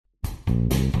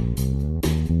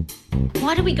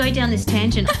Why do we go down this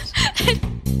tangent?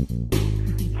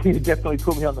 You definitely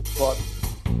put me on the spot.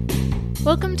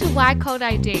 Welcome to Cult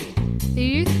ID, the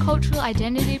youth cultural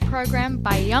identity program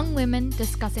by young women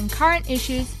discussing current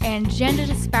issues and gender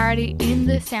disparity in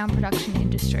the sound production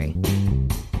industry.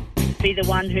 Be the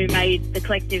one who made the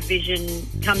collective vision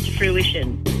come to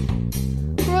fruition.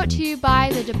 Brought to you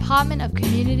by the Department of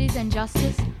Communities and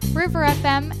Justice, River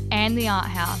FM and the Art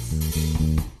House.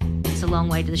 It's a long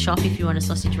way to the shop if you want a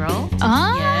sausage roll.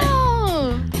 Oh! Yeah.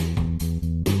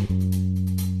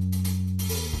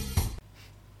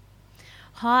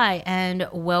 Hi and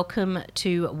welcome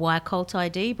to Cult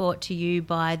ID, brought to you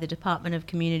by the Department of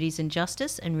Communities and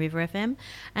Justice and River FM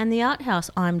and the Art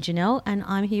House. I'm Janelle and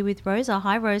I'm here with Rosa.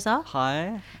 Hi Rosa.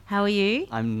 Hi. How are you?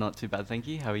 I'm not too bad, thank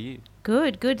you. How are you?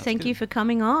 Good. Thank you for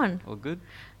coming on. All good?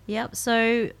 Yep.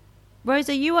 So,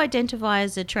 Rosa, you identify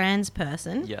as a trans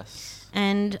person. Yes.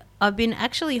 And I've been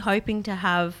actually hoping to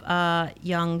have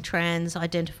young trans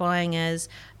identifying as...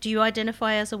 Do you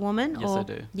identify as a woman? Yes, I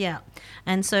do. Yeah.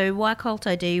 And so Cult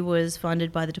ID was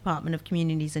funded by the Department of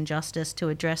Communities and Justice to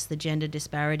address the gender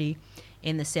disparity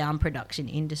in the sound production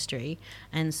industry.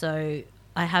 And so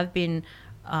I have been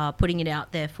putting it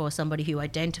out there for somebody who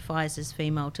identifies as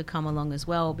female to come along as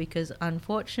well, because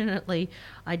unfortunately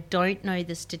I don't know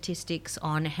the statistics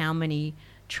on how many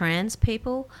trans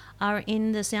people are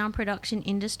in the sound production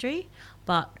industry,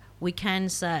 but we can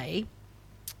say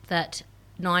that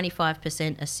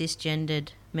 95% are cisgendered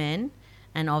men,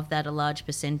 and of that a large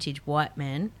percentage white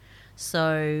men.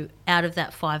 So out of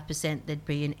that 5%, there'd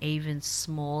be an even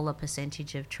smaller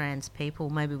percentage of trans people.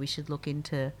 Maybe we should look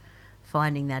into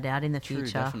finding that out in the future.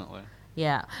 True, definitely.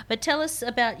 Yeah. But tell us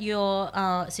about your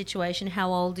situation.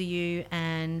 How old are you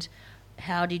and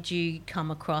how did you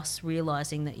come across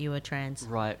realising that you were trans?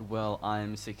 Right, well,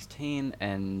 I'm 16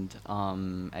 and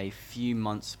a few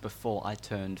months before I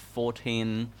turned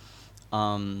 14,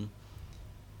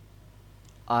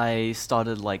 I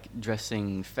started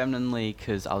dressing femininely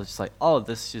because I was just like, oh,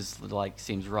 this just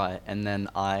seems right. And then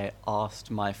I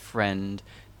asked my friend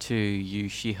to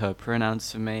use she, her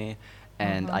pronouns for me.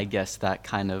 And I guess that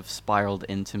kind of spiraled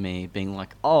into me being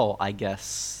like, oh, I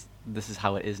guess this is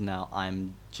how it is now.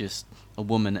 I'm just a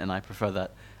woman and I prefer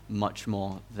that much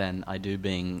more than I do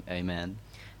being a man.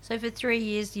 So for 3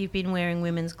 years you've been wearing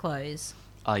women's clothes?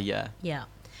 Yeah. Yeah.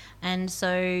 And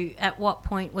so at what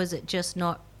point was it just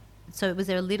not... So was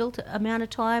there a little amount of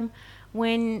time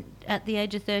when at the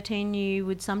age of 13 you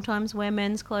would sometimes wear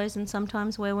men's clothes and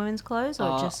sometimes wear women's clothes?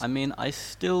 Or just... I mean, I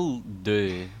still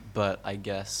do, but I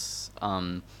guess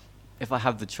if I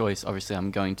have the choice, obviously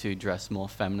I'm going to dress more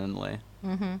femininely.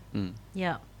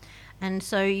 Yeah. And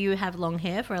so you have long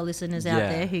hair for our listeners out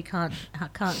there who can't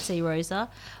see Rosa.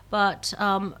 But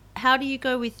how do you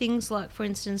go with things like, for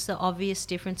instance, the obvious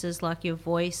differences like your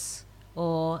voice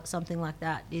or something like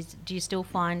that? Do you still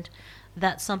find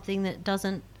that's something that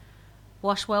doesn't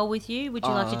wash well with you? Would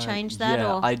you like to change that?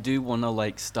 Yeah, or? I do want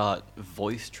to start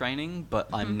voice training, but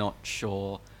I'm not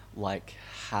sure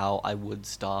how I would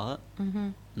start.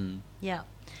 Yeah.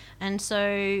 And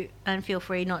so, and feel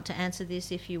free not to answer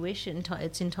this if you wish,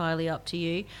 it's entirely up to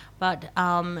you. But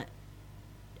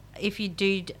if you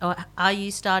do, are you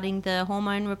starting the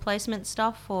hormone replacement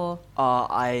stuff or?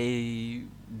 I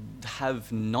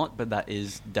have not, but that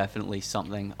is definitely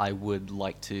something I would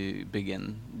like to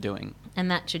begin doing. And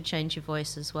that should change your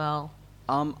voice as well.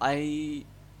 I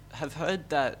have heard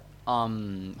that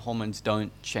hormones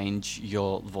don't change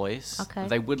your voice. Okay.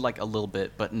 They would a little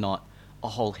bit, but not a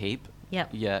whole heap.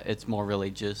 Yep. Yeah, it's more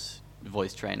really just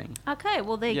voice training. Okay,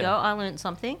 well, there you go. I learned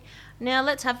something. Now,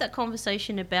 let's have that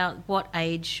conversation about what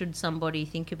age should somebody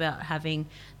think about having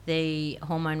the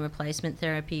hormone replacement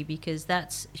therapy, because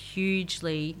that's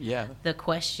hugely the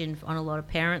question on a lot of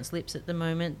parents' lips at the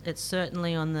moment. It's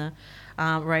certainly on the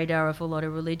radar of a lot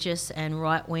of religious and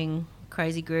right-wing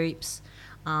crazy groups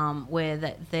where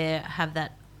they have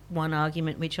that one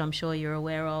argument, which I'm sure you're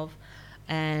aware of.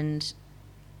 And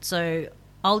so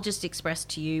I'll just express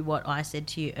to you what I said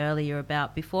to you earlier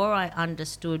about before I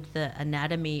understood the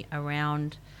anatomy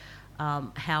around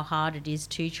how hard it is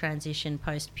to transition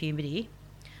post-puberty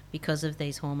because of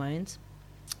these hormones,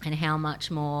 and how much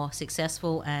more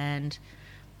successful and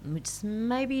which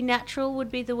maybe natural would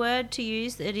be the word to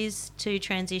use it is to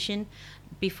transition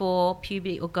before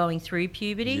puberty or going through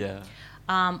puberty. Yeah.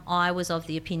 I was of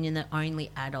the opinion that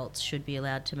only adults should be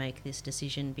allowed to make this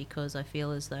decision, because I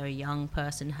feel as though a young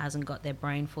person hasn't got their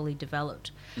brain fully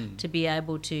developed to be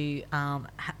able to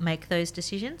make those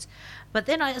decisions. But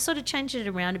then I sort of changed it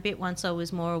around a bit once I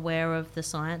was more aware of the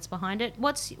science behind it.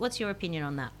 What's your opinion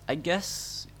on that? I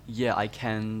guess yeah, I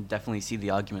can definitely see the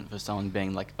argument for someone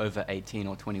being like over 18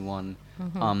 or 21.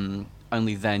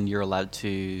 Only then you're allowed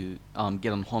to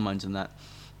get on hormones and that.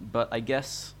 But I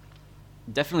guess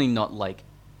definitely not like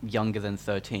younger than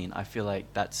 13. I feel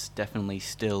like that's definitely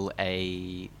still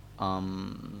a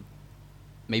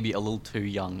maybe a little too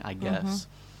young, I guess,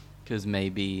 because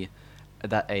maybe at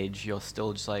that age you're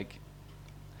still just like,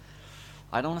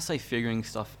 I don't want to say figuring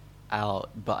stuff out,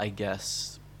 but I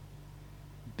guess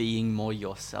being more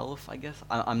yourself, I guess.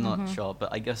 I'm not sure,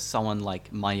 but I guess someone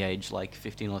like my age, like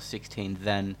 15 or 16,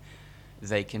 then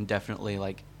they can definitely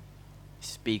like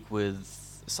speak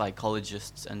with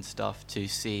psychologists and stuff to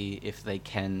see if they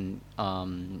can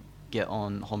get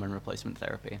on hormone replacement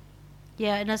therapy.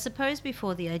 Yeah, and I suppose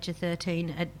before the age of 13,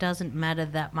 it doesn't matter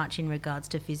that much in regards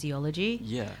to physiology.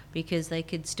 Yeah. Because they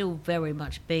could still very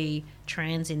much be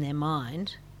trans in their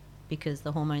mind because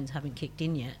the hormones haven't kicked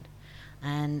in yet.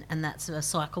 And that's a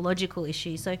psychological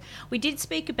issue. So we did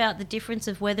speak about the difference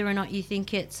of whether or not you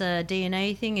think it's a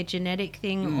DNA thing, a genetic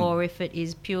thing, or if it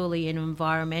is purely an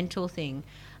environmental thing.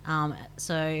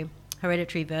 So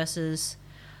hereditary versus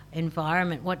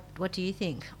environment. What do you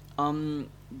think?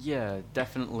 Yeah,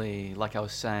 definitely. Like I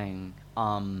was saying,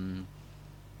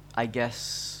 I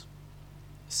guess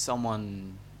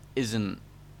someone isn't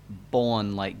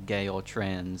born like gay or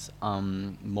trans,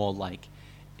 more like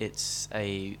it's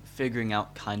a figuring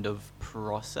out kind of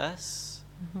process.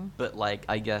 But like,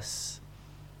 I guess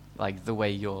like the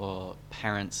way your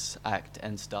parents act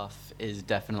and stuff is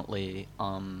definitely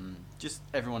just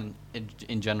everyone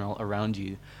in general around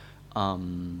you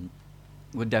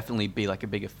would definitely be like a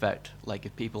big effect. Like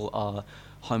if people are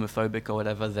homophobic or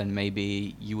whatever, then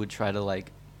maybe you would try to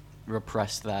like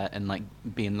repress that and like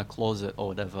be in the closet or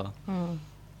whatever.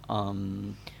 I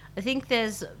think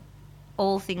there's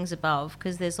all things above,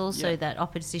 because there's also that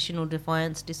oppositional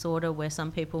defiance disorder where some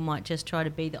people might just try to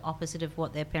be the opposite of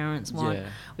what their parents want,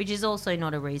 which is also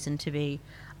not a reason to be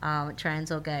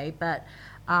trans or gay. But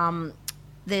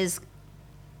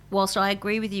whilst I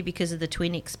agree with you because of the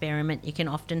twin experiment, you can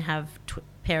often have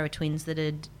pair of twins that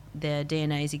are their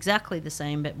DNA is exactly the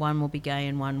same, but one will be gay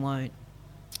and one won't.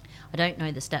 I don't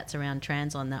know the stats around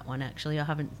trans on that one, actually. I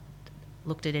haven't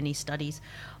looked at any studies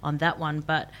on that one,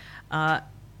 but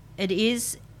it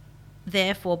is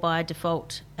therefore by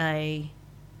default a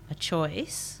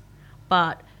choice.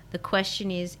 But the question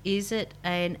is it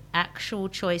an actual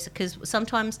choice? Because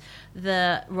sometimes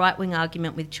the right-wing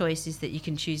argument with choice is that you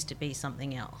can choose to be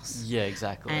something else. Yeah,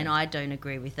 exactly. And I don't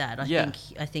agree with that.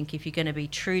 I think if you're going to be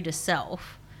true to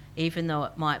self, even though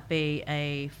it might be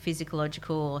a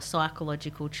physiological or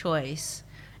psychological choice,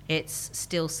 it's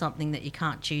still something that you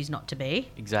can't choose not to be.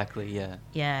 Exactly, yeah.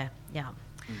 Yeah.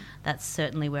 That's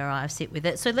certainly where I sit with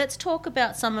it. So let's talk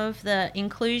about some of the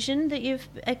inclusion that you've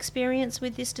experienced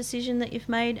with this decision that you've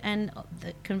made, and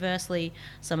conversely,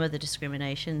 some of the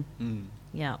discrimination.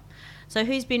 Yeah. So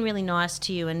who's been really nice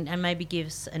to you, and maybe give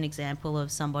us an example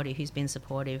of somebody who's been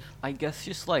supportive? I guess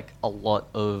just like a lot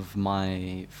of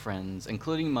my friends,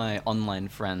 including my online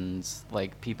friends,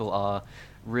 like people are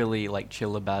really like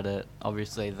chill about it.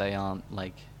 Obviously they aren't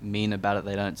like mean about it.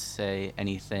 They don't say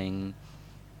anything,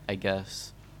 I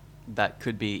guess, that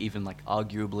could be even like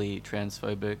arguably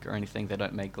transphobic or anything. They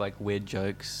don't make like weird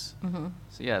jokes.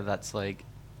 So yeah, that's like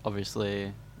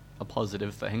obviously a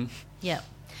positive thing. Yeah.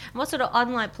 And what sort of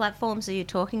online platforms are you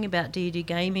talking about? Do you do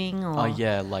gaming or? Oh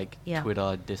yeah, like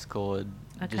Twitter, Discord,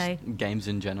 okay, just games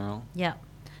in general. Yeah.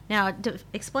 Now,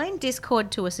 explain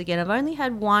Discord to us again. I've only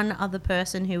had one other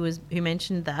person who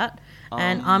mentioned that,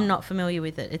 and I'm not familiar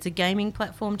with it. It's a gaming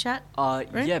platform chat? Right?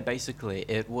 Yeah, basically.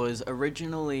 It was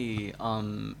originally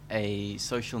a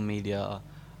social media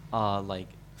like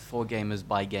for gamers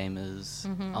by gamers.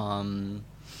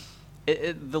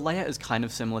 The layout is kind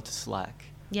of similar to Slack.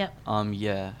 Yep.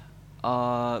 Yeah.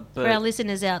 But for our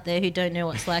listeners out there who don't know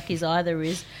what Slack is either,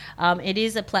 it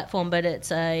is a platform, but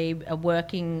it's a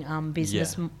working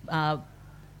business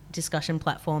discussion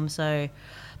platform. So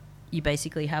you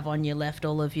basically have on your left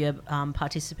all of your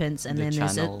participants, and then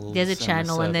there's a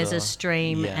channel and there's a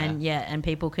stream, and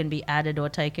people can be added or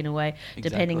taken away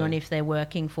depending on if they're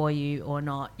working for you or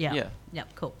not. Yeah.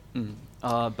 Cool.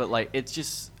 But like it's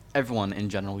just everyone in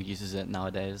general uses it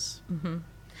nowadays.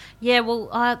 Yeah, well,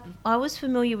 I was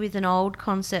familiar with an old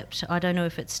concept, I don't know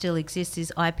if it still exists,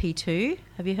 is IP2.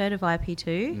 Have you heard of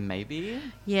IP2? Maybe.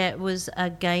 Yeah, it was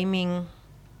a gaming...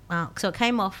 so it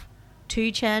came off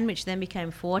 2chan, which then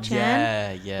became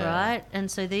 4chan. Yeah. Right?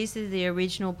 And so these are the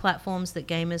original platforms that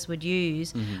gamers would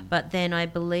use. But then I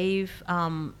believe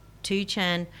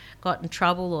 2chan got in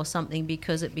trouble or something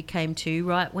because it became too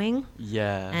right-wing.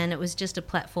 Yeah. And it was just a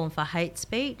platform for hate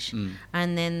speech.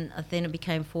 And then it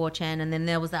became 4chan, and then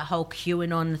there was that whole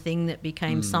QAnon thing that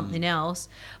became something else.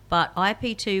 But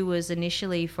IP2 was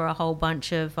initially for a whole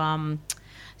bunch of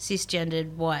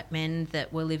cisgendered white men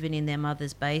that were living in their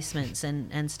mother's basements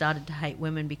and started to hate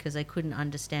women because they couldn't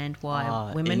understand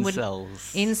why women would...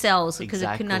 Incels, because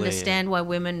they couldn't understand why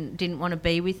women didn't want to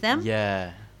be with them.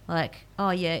 Yeah. Like,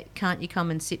 oh yeah, can't you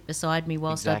come and sit beside me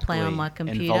whilst I play on my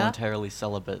computer? Involuntarily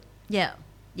celibate. Yeah,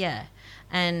 yeah.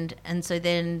 And so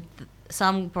then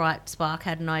some bright spark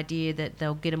had an idea that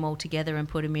they'll get them all together and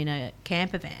put them in a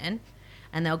camper van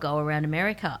and they'll go around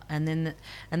America. And then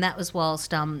and that was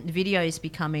whilst videos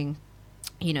becoming,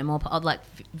 you know, more like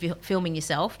filming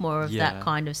yourself, more of that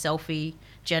kind of selfie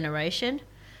generation.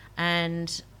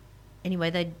 And anyway,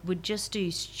 they would just do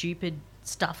stupid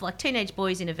stuff like teenage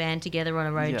boys in a van together on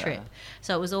a road trip.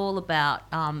 So it was all about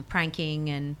pranking,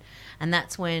 and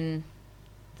that's when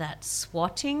that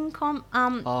swatting so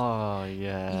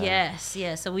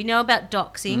we know about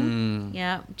doxing. Do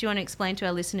you want to explain to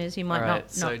our listeners who might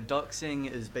not so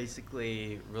doxing is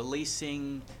basically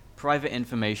releasing private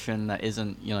information that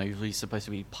isn't, you know, usually supposed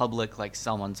to be public, like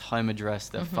someone's home address,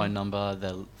 their phone number,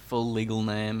 their full legal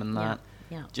name, and that.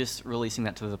 Just releasing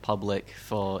that to the public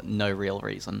for no real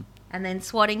reason. And then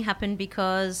swatting happened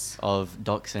because of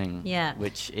doxing,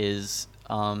 which is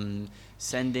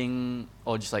sending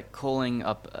or just like calling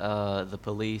up the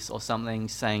police or something,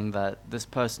 saying that this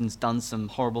person's done some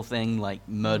horrible thing, like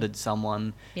murdered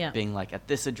someone, being like at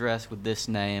this address with this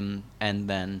name, and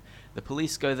then the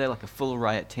police go there like a full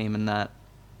riot team, and that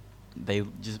they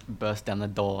just burst down the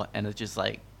door, and it's just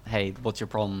like, hey, what's your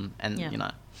problem? And you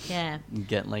know,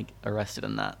 get like arrested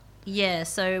in that. Yeah,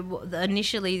 so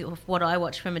initially what I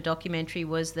watched from a documentary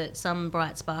was that some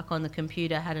bright spark on the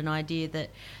computer had an idea that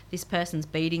this person's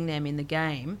beating them in the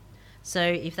game. So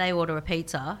if they order a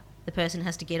pizza, the person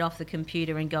has to get off the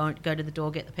computer and go to the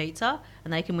door, get the pizza,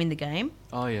 and they can win the game.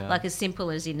 Oh, yeah. Like as simple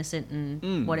as innocent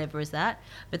and whatever as that.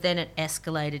 But then it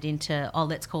escalated into,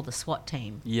 let's call the SWAT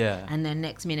team. Yeah. And then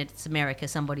next minute it's America,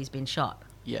 somebody's been shot.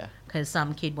 Yeah. Because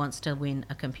some kid wants to win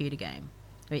a computer game,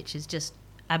 which is just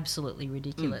absolutely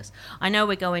ridiculous. I know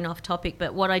we're going off topic,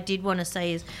 but what I did want to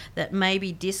say is that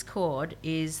maybe Discord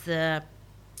is the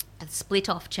split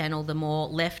off channel, the more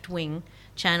left wing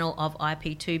channel of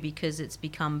IP2, because it's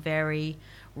become very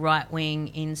right wing,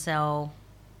 incel,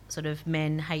 sort of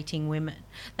men hating women,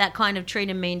 that kind of treat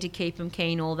them mean to keep them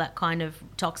keen, all that kind of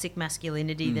toxic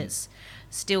masculinity that's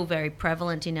still very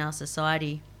prevalent in our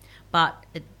society. But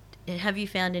have you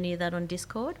found any of that on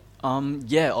Discord?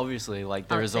 Yeah, obviously, like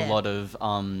there is a lot of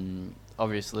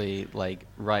obviously like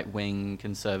right-wing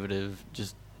conservative,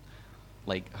 just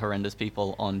like horrendous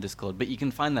people on Discord, but you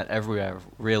can find that everywhere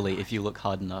really if you look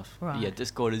hard enough. But yeah,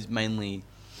 Discord is mainly,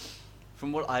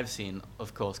 from what I've seen,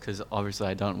 of course, because obviously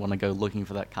I don't want to go looking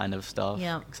for that kind of stuff,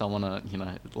 because I want to, you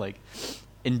know, like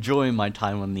enjoy my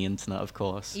time on the internet, of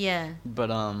course.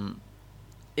 But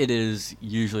it is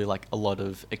usually like a lot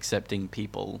of accepting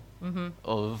people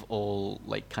of all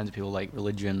like kinds of people, like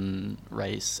religion,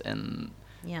 race, and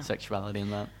sexuality,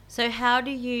 and that. So how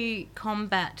do you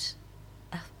combat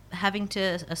having to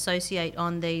associate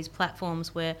on these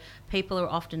platforms where people are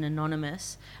often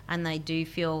anonymous and they do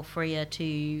feel freer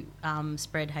to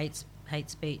spread hate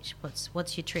speech?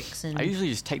 What's your tricks? And I usually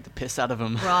just take the piss out of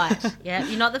them. Right. Yeah,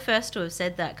 you're not the first to have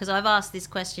said that, because I've asked this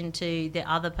question to the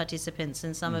other participants,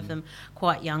 and some of them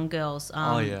quite young girls,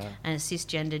 and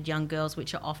cisgendered young girls,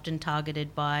 which are often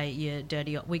targeted by your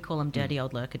we call them dirty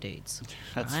old lurker dudes.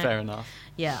 That's fair enough.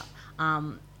 Yeah.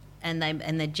 And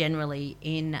they're generally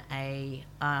in a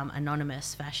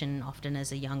anonymous fashion, often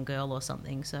as a young girl or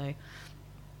something. So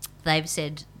they've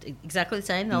said exactly the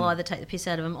same. They'll either take the piss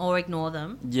out of them or ignore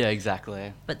them. Yeah,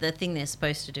 exactly. But the thing they're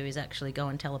supposed to do is actually go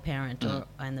and tell a parent,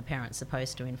 and the parent's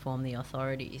supposed to inform the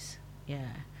authorities.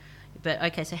 Yeah. But,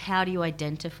 okay, so how do you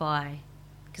identify?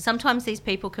 Because sometimes these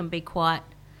people can be quite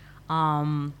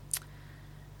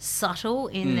subtle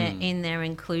in their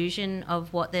inclusion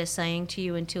of what they're saying to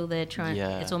you until they're trying.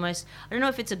 It's almost, I don't know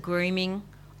if it's a grooming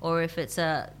or if it's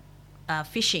a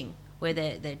phishing, where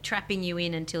they're trapping you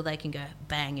in until they can go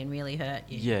bang and really hurt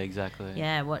you. Yeah, exactly.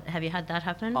 Yeah, what, have you had that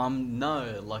happen?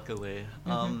 No, luckily.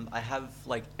 I have,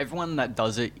 like, everyone that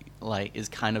does it, like, is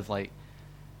kind of, like,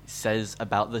 says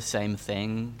about the same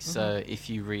thing. So if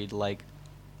you read, like,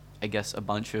 I guess a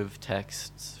bunch of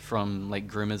texts from like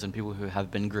groomers and people who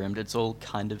have been groomed, it's all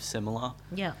kind of similar.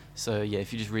 Yeah. So yeah,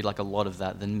 if you just read like a lot of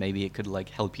that, then maybe it could like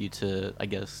help you to, I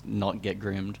guess, not get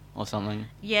groomed or something.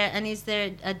 Yeah, and is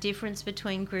there a difference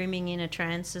between grooming in a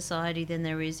trans society than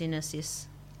there is in a cis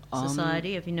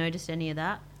society? Have you noticed any of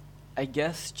that? I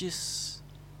guess just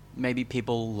maybe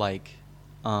people like,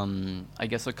 I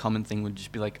guess a common thing would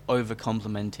just be like over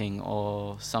complimenting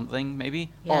or something,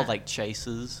 maybe, Yeah. or like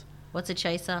chasers. What's a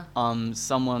chaser?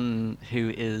 Someone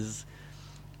who is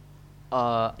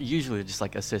usually just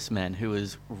like a cis man who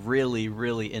is really,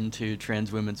 really into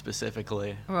trans women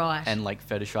specifically. Right. And like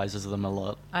fetishizes them a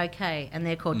lot. Okay, and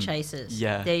they're called chasers.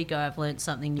 Yeah. There you go, I've learnt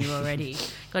something new already.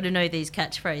 Got to know these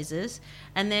catchphrases.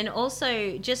 And then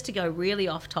also, just to go really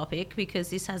off topic, because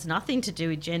this has nothing to do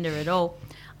with gender at all,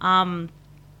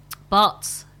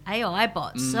 bots. AI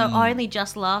bots. So I only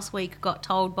just last week got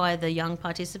told by the young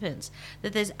participants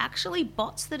that there's actually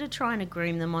bots that are trying to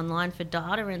groom them online for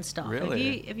data and stuff.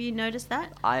 Really? Have you noticed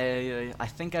that? I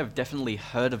think I've definitely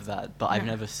heard of that, but I've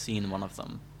never seen one of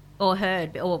them. Or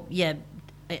heard, or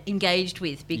engaged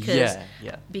with, because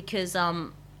because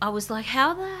I was like,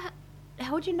 how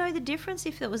would you know the difference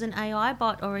if it was an AI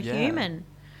bot or a human?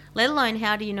 Let alone,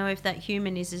 how do you know if that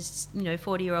human is a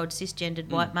 40-year-old cisgendered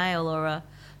white male or a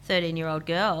 13-year-old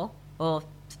girl or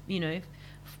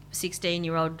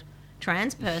 16-year-old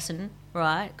trans person,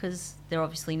 right? Because they're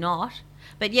obviously not.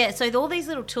 But yeah, so all these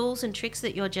little tools and tricks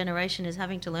that your generation is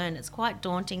having to learn, it's quite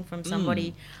daunting from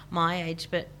somebody my age.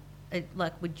 But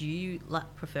would you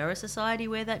prefer a society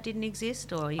where that didn't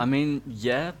exist? Or I mean,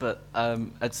 yeah, but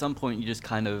at some point you just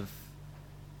kind of,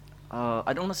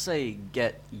 I don't want to say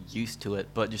get used to it,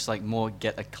 but just like more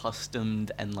get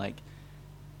accustomed and like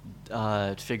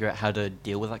figure out how to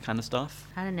deal with that kind of stuff.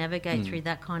 How to navigate through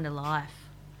that kind of life.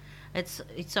 It's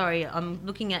sorry, I'm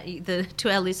looking at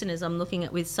to our listeners, I'm looking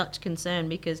at with such concern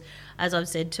because, as I've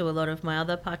said to a lot of my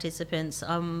other participants,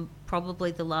 I'm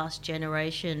probably the last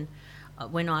generation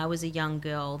when I was a young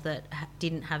girl that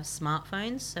didn't have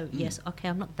smartphones. So yes, okay,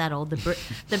 I'm not that old.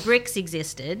 The bricks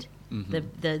existed,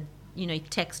 the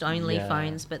text only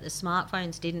phones, but the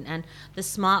smartphones didn't, and the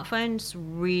smartphones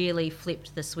really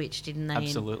flipped the switch, didn't they?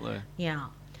 Absolutely. Yeah.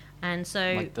 And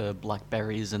so like the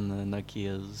Blackberries and the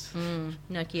Nokias.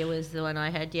 Nokia was the one I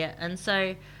had, yeah. And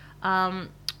so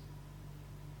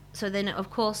so then of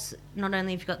course not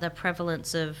only have you got the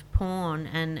prevalence of porn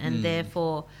and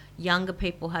therefore younger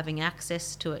people having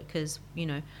access to it, because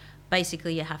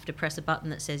basically you have to press a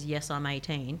button that says yes, I'm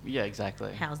 18. Yeah,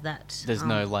 exactly. How's that? There's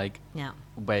no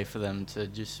way for them to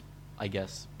just, I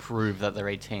guess, prove that they're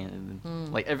 18.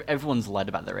 Like everyone's lied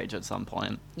about their age at some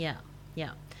point. Yeah.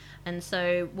 And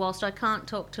so whilst I can't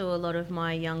talk to a lot of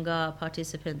my younger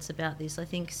participants about this, I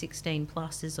think 16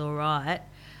 plus is all right.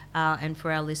 And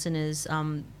for our listeners,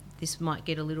 this might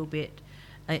get a little bit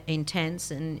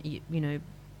intense, and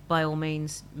by all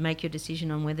means, make your decision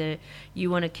on whether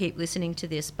you want to keep listening to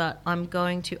this. But I'm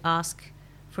going to ask,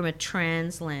 from a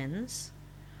trans lens,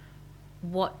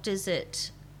 what does it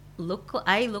look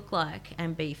like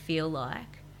and B, feel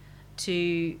like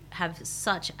to have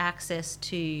such access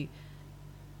to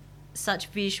such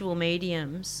visual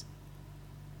mediums,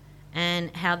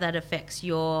 and how that affects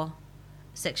your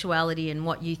sexuality and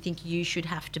what you think you should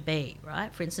have to be,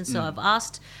 right? For instance, so I've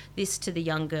asked this to the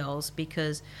young girls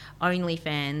because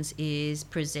OnlyFans is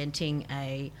presenting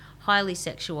a highly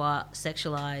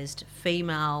sexualized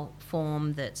female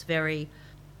form that's very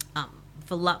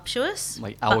voluptuous.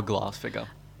 Like hourglass figure.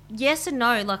 Yes and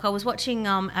no. Like I was watching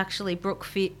actually Brooke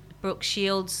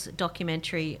Shields'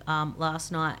 documentary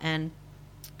last night, and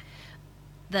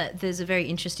that there's a very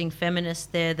interesting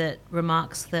feminist there that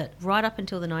remarks that right up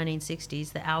until the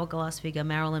 1960s, the hourglass figure,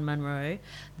 Marilyn Monroe,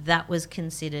 that was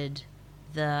considered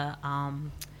the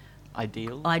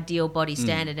ideal body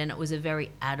standard, and it was a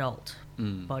very adult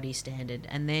body standard.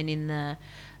 And then in the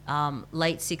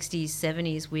late 60s,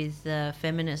 70s, with the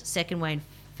second wave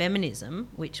feminism,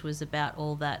 which was about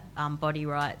all that body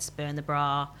rights, burn the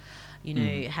bra,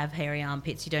 have hairy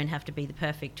armpits, you don't have to be the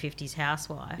perfect 50s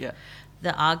housewife. Yeah.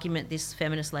 The argument this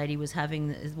feminist lady was having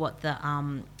is what the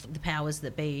powers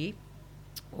that be,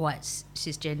 white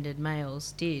cisgendered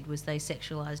males, did was they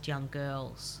sexualized young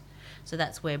girls. So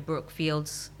that's where Brooke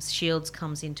Shields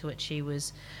comes into it. She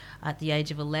was at the age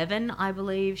of 11, I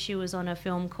believe. She was on a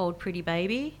film called Pretty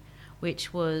Baby,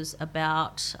 which was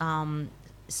about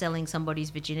selling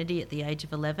somebody's virginity at the age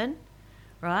of 11,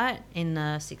 right, in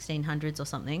the 1600s or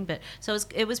something. But so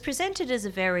it was presented as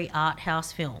a very art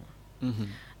house film. Mm-hmm.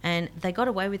 And they got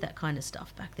away with that kind of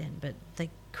stuff back then, but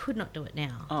they could not do it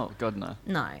now. Oh, God, no.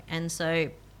 No. And so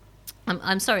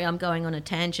I'm sorry I'm going on a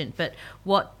tangent, but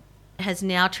what has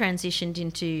now transitioned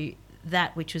into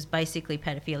that, which was basically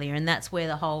pedophilia, and that's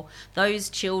where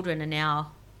those children are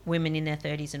now women in their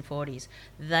 30s and 40s.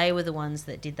 They were the ones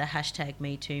that did the hashtag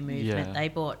Me Too movement. Yeah. They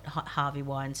brought Harvey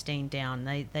Weinstein down.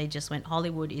 They just went,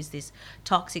 Hollywood is this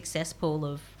toxic cesspool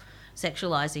of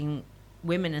sexualizing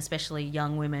women, especially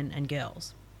young women and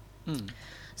girls.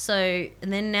 So,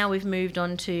 and then now we've moved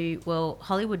on to, well,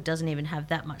 Hollywood doesn't even have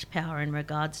that much power in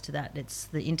regards to that. It's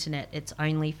the internet, it's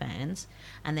OnlyFans.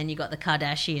 And then you got the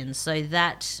Kardashians. So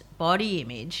that body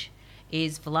image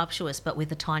is voluptuous, but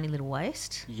with a tiny little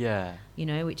waist. Yeah. You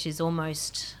know, which is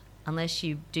almost, unless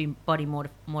you do body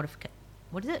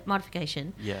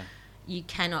modification. Yeah. You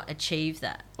cannot achieve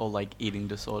that. Or like eating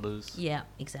disorders. Yeah,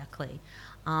 exactly.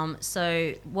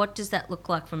 So what does that look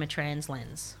like from a trans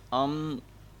lens?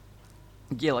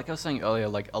 Yeah, like I was saying earlier,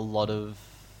 like a lot of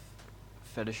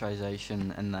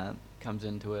fetishization and that comes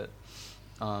into it.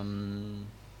 And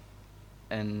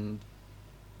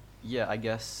yeah, I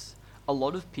guess a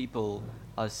lot of people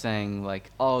are saying like,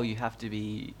 oh, you have to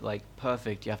be like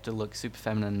perfect, you have to look super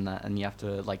feminine and that, and you have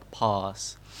to like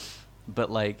pass. But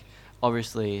like,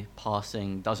 obviously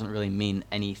passing doesn't really mean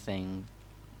anything,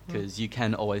 because you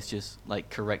can always just like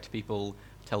correct people,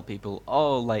 tell people,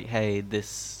 oh, like, hey,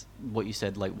 this, what you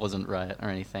said like wasn't right or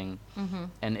anything.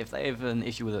 And if they have an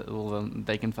issue with it, well, then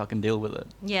they can fucking deal with it.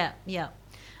 Yeah.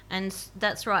 And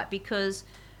that's right, because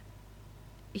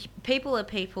people are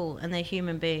people and they're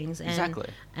human beings. And, exactly.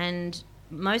 And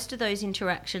most of those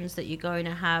interactions that you're going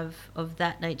to have of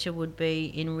that nature would be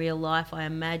in real life, I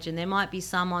imagine. There might be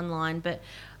some online, but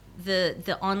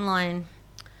the online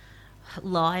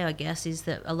lie, I guess, is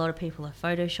that a lot of people are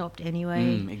photoshopped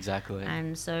anyway. Exactly.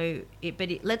 And so,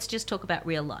 let's just talk about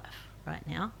real life right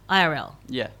now. IRL.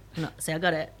 Yeah. See, I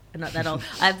got it. I'm not that old.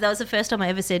 That was the first time I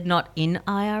ever said not in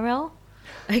IRL.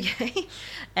 Okay.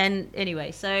 And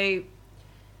anyway, so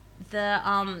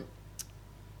the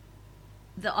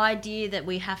idea that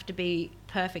we have to be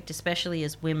perfect, especially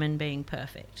as women being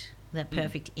perfect, that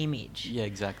perfect image. Yeah,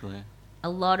 exactly. A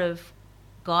lot of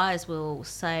guys will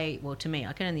say, well, to me,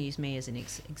 I can only use me as an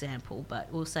example,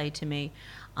 but will say to me,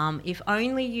 if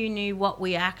only you knew what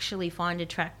we actually find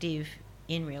attractive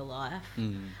in real life,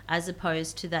 as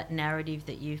opposed to that narrative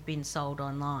that you've been sold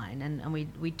online. And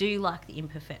we do like the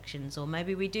imperfections, or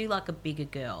maybe we do like a bigger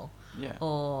girl,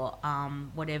 or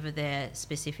whatever their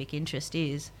specific interest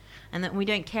is, and that we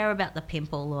don't care about the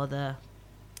pimple or the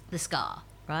scar,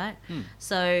 right?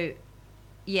 So,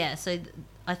 yeah,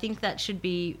 I think that should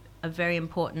be a very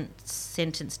important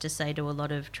sentence to say to a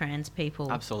lot of trans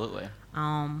people. Absolutely.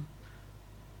 I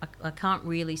can't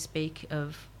really speak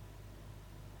of...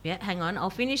 Yeah, hang on.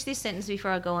 I'll finish this sentence before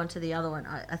I go on to the other one.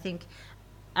 I think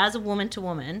as a woman to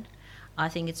woman, I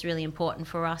think it's really important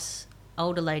for us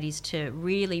older ladies to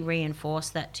really reinforce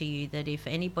that to you, that if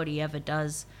anybody ever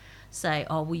does say,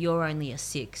 oh, well, you're only a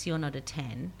 6, you're not a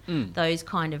 10, those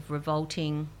kind of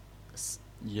revolting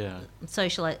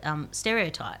social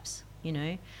stereotypes, you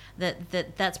know,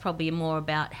 that's probably more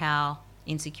about how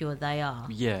insecure they are.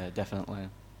 Yeah, definitely.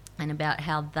 And about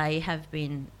how they have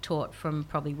been taught from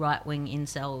probably right-wing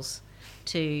incels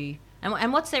to...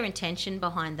 And what's their intention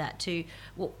behind that too?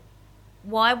 Well,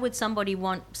 why would somebody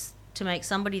want to make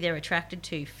somebody they're attracted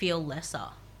to feel lesser?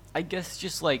 I guess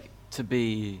just like to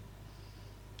be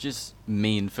just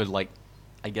mean for like,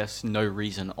 I guess, no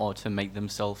reason, or to make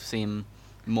themselves seem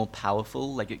more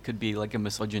powerful. Like it could be like a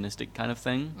misogynistic kind of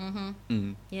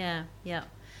thing. Yeah.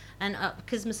 And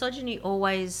because misogyny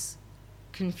always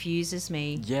confuses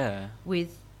me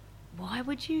with, why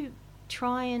would you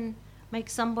try and make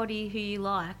somebody who you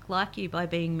like you by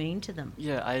being mean to them?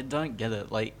 Yeah, I don't get it.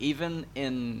 Like, even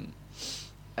in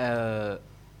a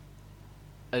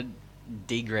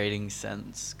degrading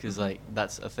sense, because like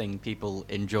that's a thing people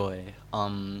enjoy,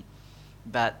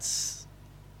 that's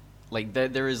like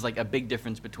there is like a big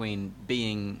difference between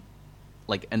being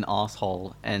like an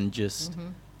asshole and just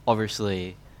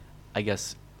obviously, I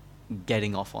guess,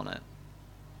 getting off on it.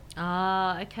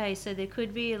 Okay, so there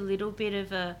could be a little bit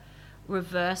of a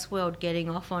reverse world getting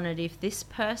off on it. If this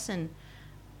person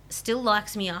still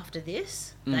likes me after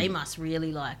this, they must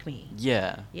really like me.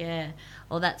 Yeah.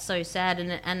 Oh, that's so sad.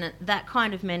 And that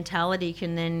kind of mentality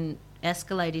can then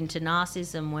escalate into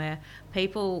narcissism, where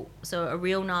so a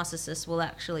real narcissist will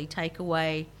actually take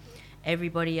away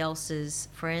everybody else's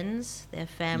friends, their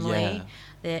family,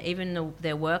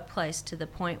 their workplace, to the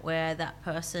point where that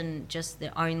person, just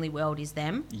their only world is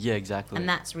them. Yeah, exactly. And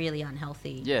that's really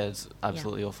unhealthy. Yeah, it's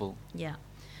absolutely awful. Yeah.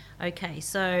 Okay,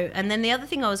 so, and then the other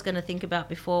thing I was going to think about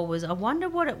before was, I wonder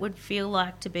what it would feel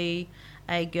like to be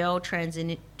a girl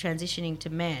transitioning to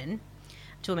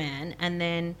a man, and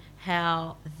then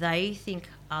how they think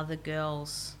other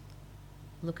girls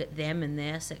look at them and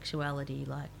their sexuality.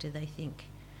 Like, do they think,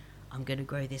 I'm going to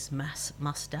grow this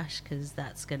mustache because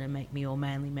that's going to make me all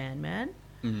manly man?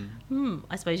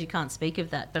 I suppose you can't speak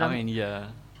of that, but I'm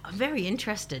very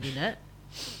interested in it.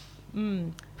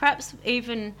 Perhaps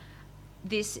even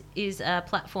this is a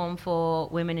platform for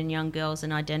women and young girls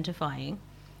and identifying,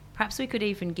 perhaps we could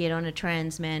even get on a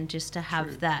trans man just to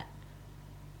have that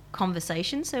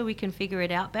conversation so we can figure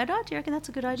it out better. Do you reckon that's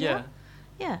a good idea?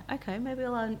 Yeah, okay, maybe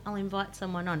I'll invite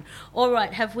someone on. All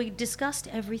right, have we discussed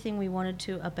everything we wanted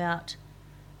to about...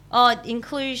 Oh,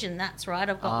 inclusion, that's right.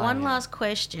 I've got one last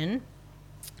question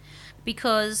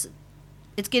because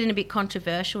it's getting a bit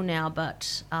controversial now,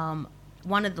 but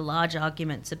one of the large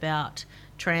arguments about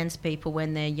trans people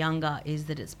when they're younger is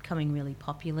that it's becoming really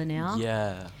popular now.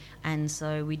 Yeah. And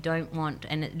so we don't want...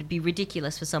 And it'd be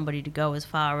ridiculous for somebody to go as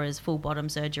far as full bottom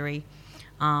surgery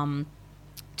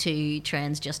to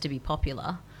trans just to be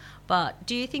popular. But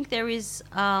do you think there is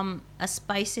a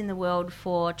space in the world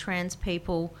for trans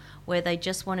people where they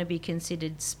just want to be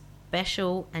considered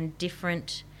special and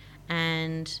different?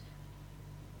 And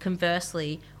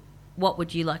conversely, what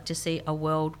would you like to see a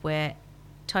world where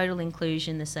total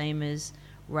inclusion, the same as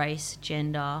race,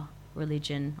 gender,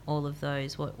 religion, all of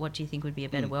those? What do you think would be a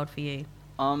better world for you?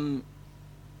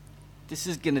 This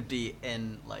is going to be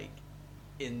an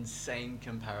insane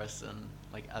comparison,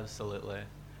 absolutely.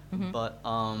 Mm-hmm. But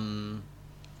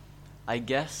I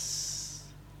guess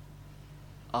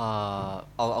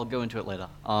I'll go into it later.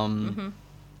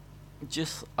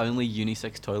 Just only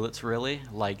unisex toilets, really.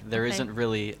 There isn't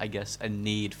really, I guess, a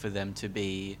need for them to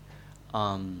be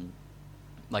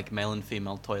male and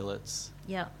female toilets.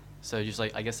 Yeah. So just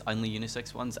I guess only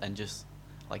unisex ones, and just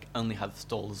only have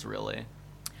stalls, really.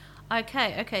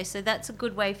 Okay, so that's a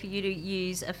good way for you to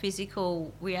use a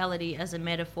physical reality as a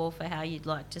metaphor for how you'd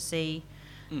like to see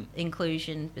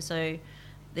inclusion. So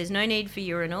there's no need for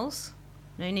urinals,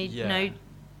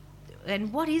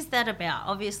 and what is that about?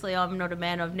 Obviously, I'm not a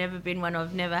man. I've never been one.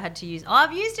 I've never had to use... Oh,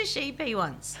 I've used a sheepy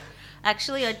once.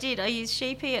 Actually, I did. I used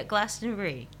sheepy at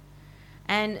Glastonbury.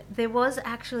 And there was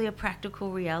actually a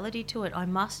practical reality to it, I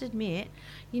must admit.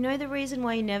 You know the reason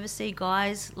why you never see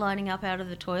guys lining up out of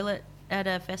the toilet at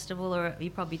a festival, or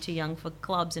you're probably too young for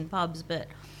clubs and pubs, but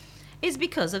is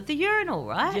because of the urinal,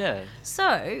 right? Yeah.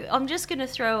 So I'm just going to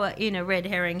throw in a red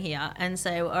herring here and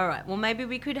say, all right, well, maybe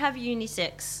we could have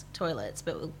unisex toilets,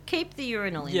 but we'll keep the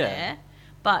urinal in there,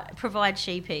 but provide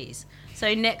sheepies.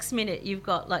 So next minute you've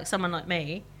got someone like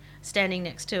me standing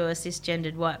next to a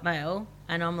cisgendered white male,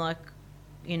 and I'm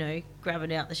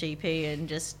grabbing out the sheepy and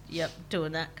just,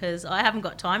 doing that, because I haven't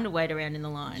got time to wait around in the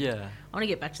line. Yeah. I want to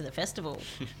get back to the festival.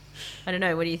 I don't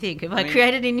know, what do you think? Have I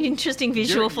created an interesting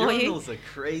visual for you? Urinals are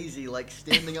crazy,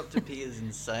 standing up to pee is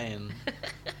insane.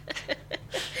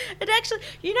 It actually,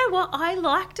 you know what, I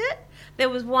liked it. There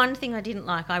was one thing I didn't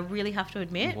like, I really have to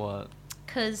admit. What?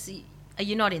 Because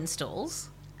you're not in stalls.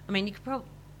 I mean, you could probably...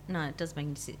 No, it does make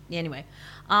you sit. Anyway,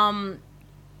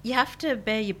 you have to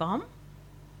bare your bum.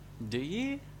 Do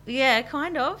you? Yeah,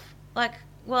 kind of.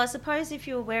 Well, I suppose if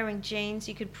you were wearing jeans,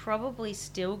 you could probably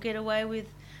still get away with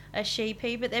a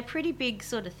sheepy, but they're pretty big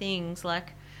sort of things.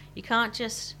 You can't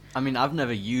just... I mean, I've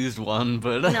never used one,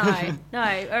 but... No,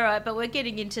 all right, but we're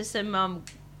getting into some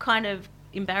kind of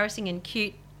embarrassing and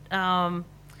cute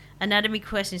anatomy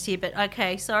questions here, but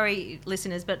okay, sorry,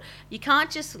 listeners, but you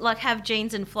can't just, have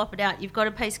jeans and flop it out. You've got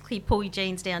to basically pull your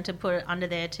jeans down to put it under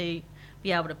there to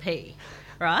be able to pee,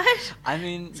 right? I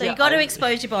mean... So you've got to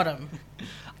expose your bottom.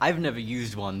 I've never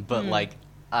used one, but,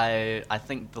 I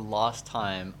think the last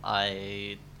time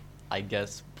I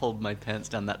guess, pulled my pants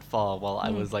down that far while I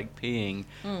was, peeing,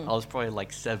 I was probably,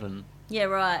 7. Yeah,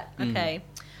 right. Okay.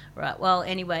 Right. Well,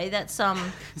 anyway, that's... So,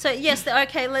 yes,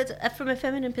 okay, let's... From a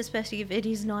feminine perspective, it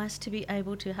is nice to be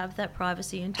able to have that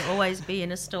privacy and to always be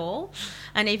in a stall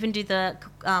and even do the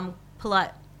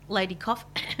polite lady cough,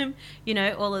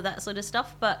 all of that sort of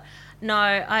stuff. But, no,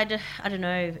 I don't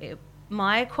know.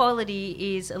 My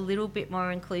equality is a little bit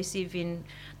more inclusive in...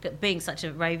 Being such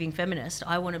a raving feminist,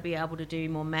 I want to be able to do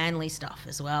more manly stuff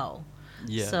as well.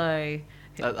 Yeah. So...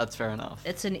 That's fair enough.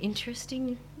 It's an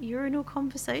interesting urinal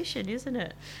conversation, isn't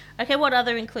it? Okay, what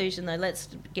other inclusion, though? Let's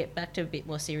get back to a bit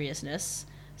more seriousness.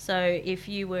 So if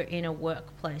you were in a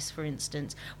workplace, for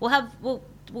instance, we'll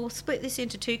split this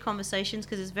into 2 conversations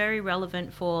because it's very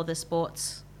relevant for the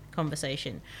sports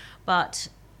conversation. But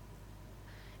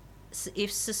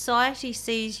if society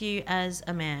sees you as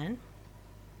a man,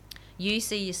 you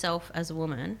see yourself as a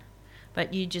woman,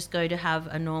 but you just go to have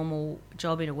a normal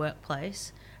job in a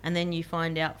workplace, and then you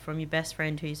find out from your best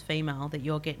friend who's female that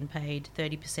you're getting paid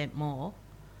 30% more,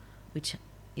 which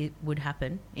it would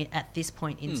happen at this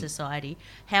point in society.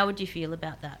 How would you feel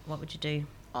about that? What would you do?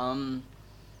 I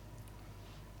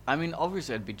mean,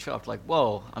 obviously I'd be chuffed,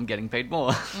 whoa, I'm getting paid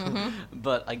more.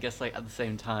 But I guess, at the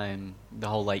same time, the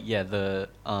whole, the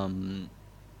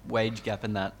wage gap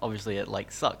in that, obviously it,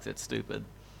 sucks. It's stupid.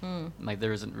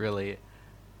 There isn't really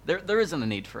there isn't a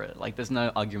need for it. Like, there's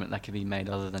no argument that can be made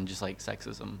other than just like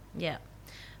sexism. Yeah.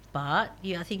 But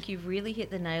I think you've really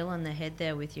hit the nail on the head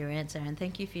there with your answer, and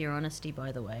thank you for your honesty,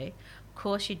 by the way. Of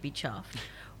course you'd be chuffed.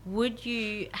 Would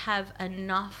you have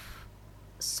enough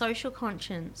social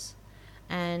conscience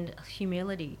and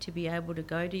humility to be able to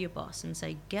go to your boss and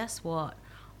say, guess what?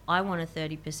 I want a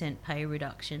 30% pay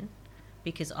reduction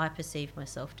because I perceive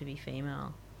myself to be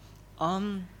female? I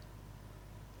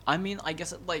mean, I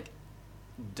guess it, like,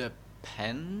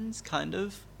 depends, kind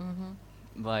of.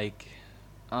 Mm-hmm. Like,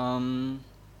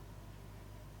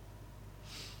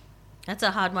 That's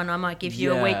a hard one. I might give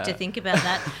you a week to think about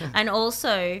that. And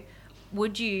also,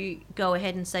 would you go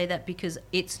ahead and say that because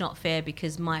it's not fair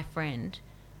because my friend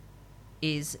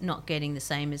is not getting the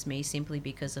same as me simply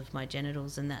because of my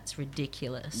genitals, and that's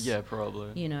ridiculous? Yeah,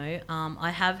 probably. You know, I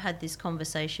have had this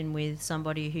conversation with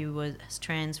somebody who was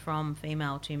trans from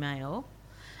female to male,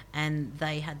 and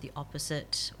they had the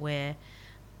opposite, where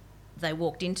they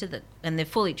walked into and they're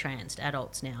fully trans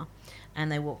adults now,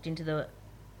 and they walked into the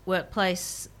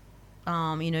workplace,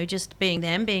 just being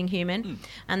them, being human,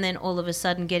 and then all of a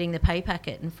sudden getting the pay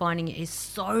packet and finding it is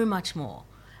so much more,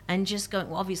 and just going,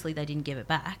 well, obviously they didn't give it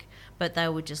back, but they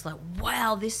were just like,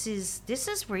 wow, this is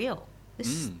real.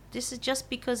 This is just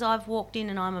because I've walked in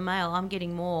and I'm a male, I'm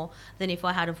getting more than if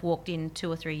I had have walked in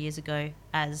 2 or 3 years ago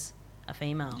as a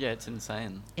female. Yeah, it's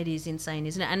insane. It is insane,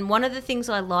 isn't it? And one of the things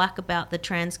I like about the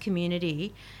trans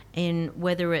community, in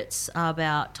whether it's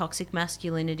about toxic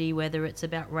masculinity, whether it's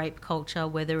about rape culture,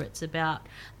 whether it's about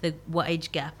the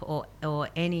wage gap or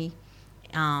any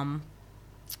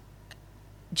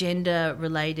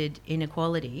gender-related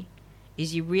inequality,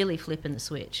 is you really flipping the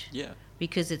switch. Yeah.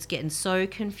 Because it's getting so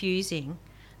confusing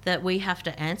that we have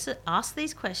to ask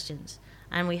these questions,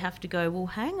 and we have to go, well,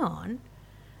 hang on.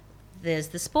 There's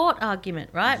the sport argument,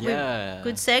 right? Yeah.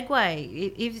 Good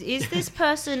segue. Is this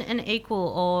person an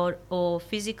equal or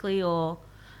physically or,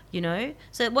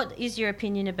 So what is your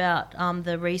opinion about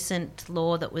the recent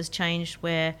law that was changed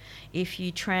where if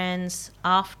you trans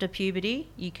after puberty,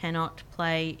 you cannot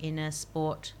play in a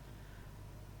sport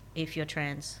if you're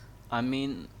trans? I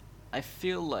mean, I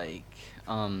feel like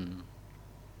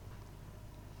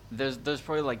there's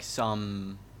probably like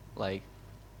some like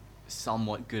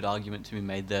somewhat good argument to be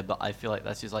made there, but I feel like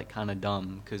that's just like kind of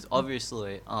dumb, because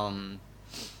obviously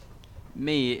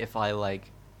me, if I like,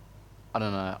 I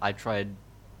don't know, I tried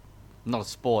not a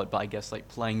sport, but I guess like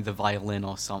playing the violin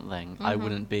or something, I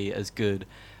wouldn't be as good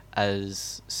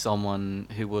as someone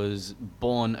who was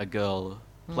born a girl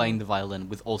playing the violin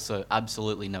with also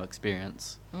absolutely no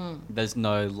experience. There's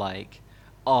no like,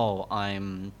 oh,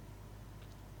 I'm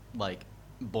like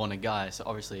born a guy, so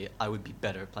obviously I would be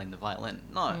better at playing the violin.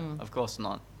 No, of course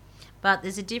not. But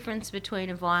there's a difference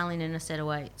between a violin and a set of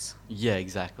weights. Yeah,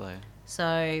 exactly.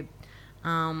 So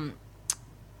I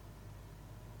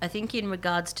think in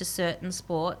regards to certain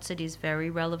sports, it is very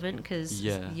relevant because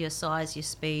your size, your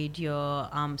speed, your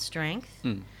strength.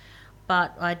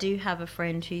 But I do have a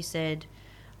friend who said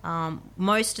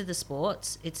most of the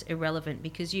sports, it's irrelevant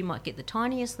because you might get the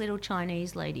tiniest little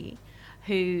Chinese lady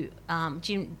who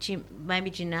maybe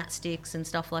gymnastics and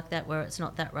stuff like that, where it's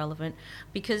not that relevant,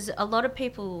 because a lot of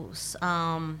people's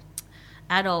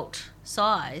adult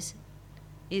size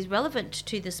is relevant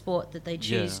to the sport that they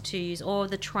choose to use, or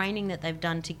the training that they've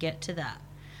done to get to that.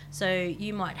 So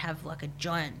you might have like a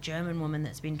giant German woman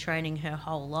that's been training her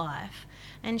whole life,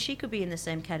 and she could be in the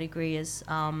same category as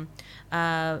a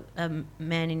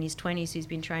man in his 20s who's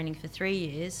been training for 3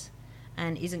 years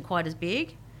and isn't quite as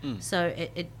big.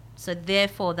 So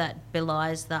therefore that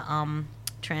belies the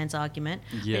trans argument.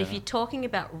 Yeah. But if you're talking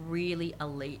about really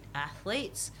elite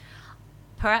athletes,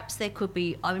 perhaps there could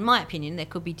be, in my opinion, there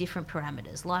could be different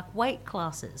parameters, like weight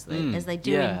classes, as they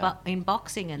do in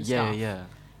boxing and stuff.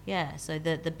 Yeah, so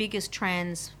the biggest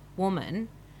trans woman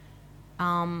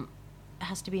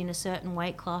has to be in a certain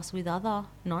weight class with other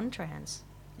non-trans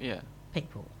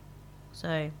people.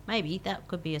 So maybe that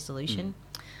could be a solution.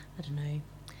 I don't know.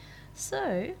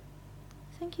 So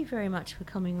thank you very much for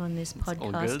coming on this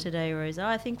podcast today, Rosa.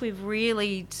 I think we've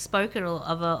really spoken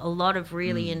of a lot of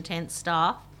really intense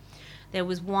stuff. There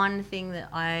was one thing that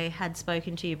I had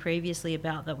spoken to you previously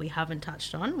about that we haven't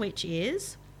touched on, which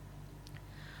is,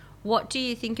 what do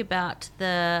you think about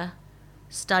the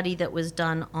study that was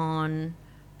done on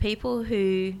people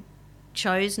who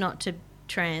chose not to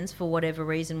trans for whatever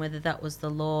reason, whether that was the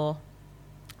law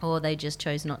or they just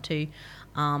chose not to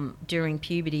during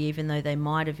puberty, even though they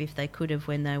might have if they could have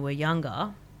when they were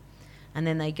younger, and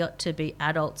then they got to be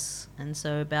adults, and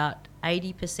so about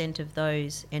 80% of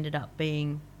those ended up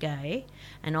being gay,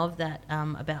 and of that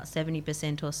about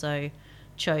 70% or so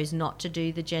chose not to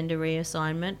do the gender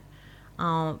reassignment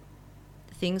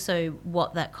thing. So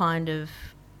what that kind of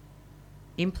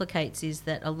implicates is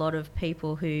that a lot of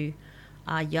people who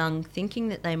are young thinking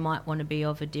that they might want to be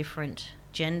of a different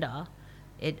gender,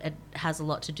 it has a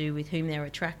lot to do with whom they're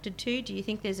attracted to. Do you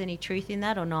think there's any truth in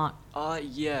that or not?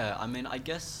 Yeah. I mean, I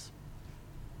guess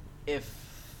if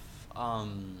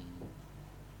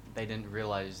they didn't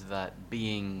realize that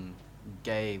being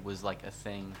gay was like a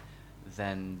thing,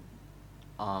 then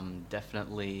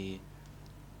definitely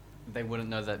they wouldn't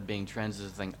know that being trans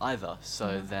is a thing either.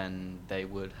 So then they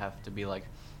would have to be like,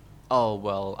 oh,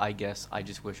 well, I guess I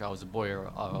just wish I was a boy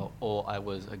or I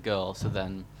was a girl, so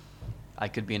then I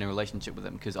could be in a relationship with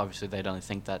them, because obviously they don't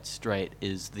think that straight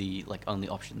is the like only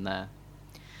option there.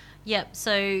 Yep.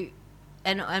 So,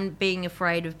 and being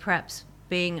afraid of perhaps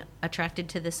being attracted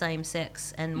to the same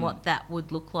sex and what that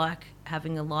would look like,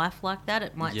 having a life like that,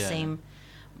 it might seem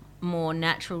more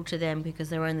natural to them because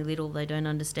they're only little, they don't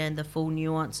understand the full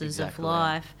nuances of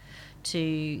life,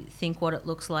 to think what it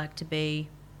looks like to be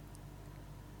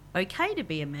okay to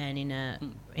be a man in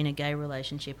a gay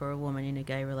relationship or a woman in a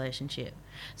gay relationship.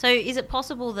 So is it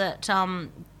possible that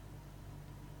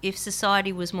if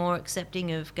society was more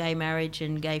accepting of gay marriage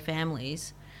and gay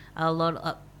families, a lot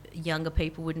of younger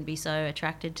people wouldn't be so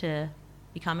attracted to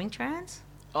becoming trans?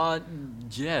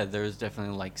 Yeah, there's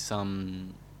definitely like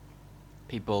some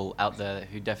people out there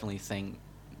who definitely think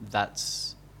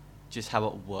that's just how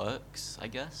it works, I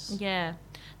guess. Yeah.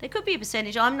 There could be a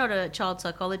percentage. I'm not a child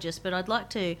psychologist, but I'd like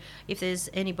to, if there's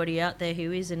anybody out there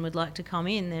who is and would like to come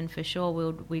in, then for sure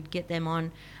we'd get them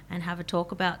on and have a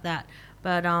talk about that.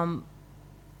 But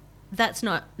that's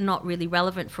not really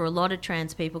relevant for a lot of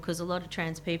trans people, because a lot of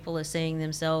trans people are seeing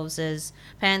themselves as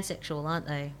pansexual, aren't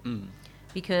they?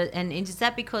 And is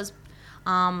that because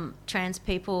trans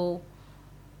people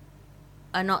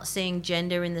are not seeing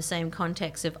gender in the same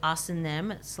context of us and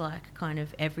them? It's like kind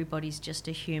of everybody's just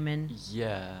a human.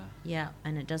 Yeah. Yeah,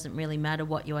 and it doesn't really matter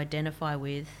what you identify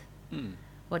with.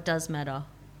 What does matter?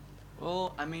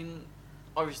 Well, I mean,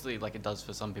 obviously, like, it does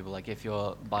for some people. Like, if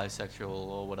you're bisexual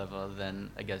or whatever, then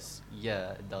I guess,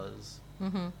 yeah, it does.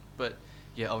 But,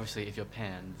 yeah, obviously, if you're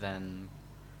pan, then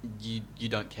you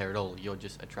don't care at all. You're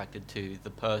just attracted to the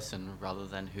person rather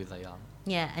than who they are.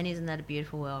 Yeah, and isn't that a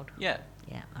beautiful world? Yeah.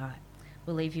 Yeah, all right.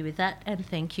 We'll leave you with that, and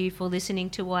thank you for listening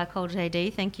to Why Cult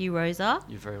AD. Thank you, Rosa.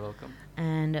 You're very welcome.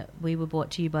 And we were brought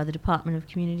to you by the Department of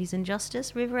Communities and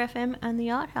Justice, River FM and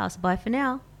the Art House. Bye for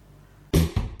now.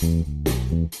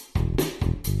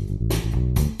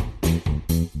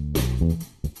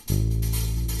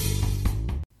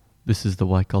 This is the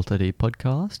Why Cult ID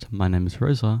podcast. My name is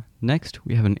Rosa. Next,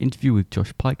 we have an interview with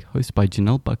Josh Pyke, hosted by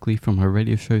Janelle Buckley from her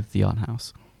radio show, The Art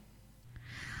House.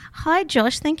 Hi,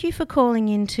 Josh. Thank you for calling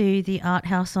into the Art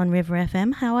House on River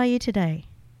FM. How are you today?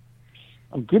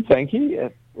 I'm good, thank you.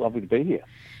 Lovely to be here.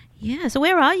 Yeah. So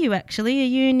where are you actually? Are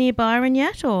you near Byron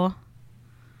yet, or?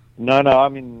 No,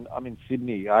 I'm in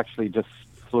Sydney. I actually just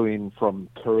flew in from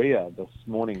Korea this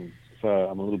morning, so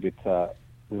I'm a little bit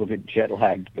jet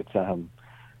lagged, but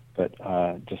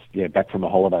just back from a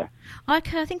holiday.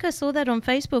 Okay, I think I saw that on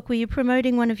Facebook. Were you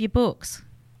promoting one of your books?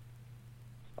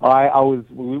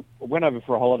 We went over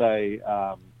for a holiday,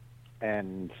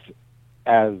 and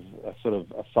as a sort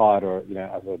of aside, or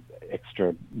as an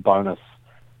extra bonus,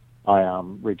 I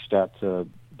reached out to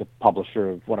the publisher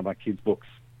of one of my kids' books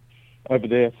over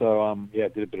there. So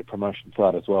did a bit of promotion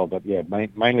for that as well. But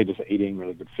mainly just eating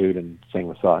really good food and seeing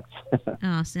the sights.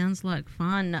 Oh, sounds like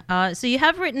fun. So you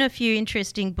have written a few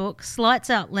interesting books. Lights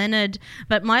Out Leonard,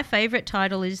 but my favourite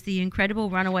title is The Incredible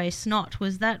Runaway Snot.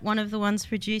 Was that one of the ones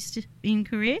produced in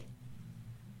Korea?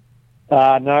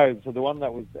 No. So the one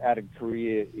that was out in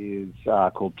Korea is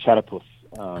called Chatterpuss.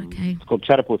 Okay. It's called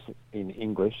Chatterpuss in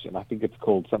English, and I think it's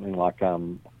called something like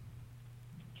the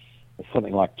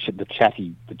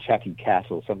chatty cat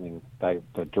or something.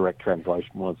 The direct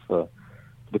translation was for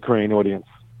the Korean audience.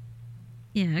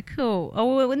 Yeah, cool.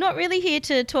 Oh, well, we're not really here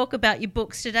to talk about your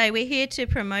books today. We're here to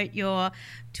promote your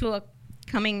tour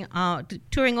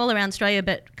touring all around Australia,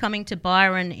 but coming to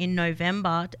Byron in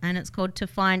November, and it's called To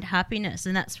Find Happiness,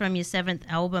 and that's from your 7th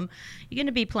album. You're going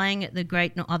to be playing at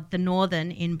the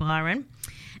Northern in Byron,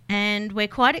 and we're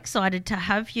quite excited to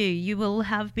have you. You will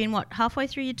have been, halfway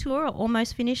through your tour or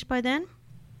almost finished by then?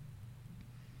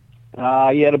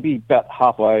 It'll be about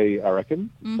halfway, I reckon.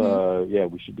 Mm-hmm. So,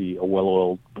 we should be a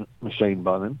well-oiled machine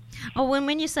by then. Oh,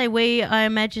 when you say we, I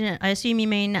assume you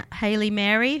mean Hayley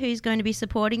Mary, who's going to be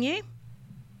supporting you?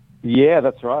 Yeah,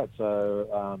 that's right.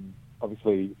 So,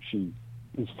 obviously, she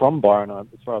is from Byron, as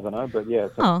far as I know. But,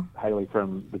 Hayley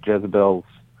from the Jezebels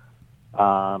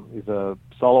is a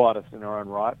solo artist in her own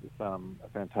right with a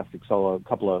fantastic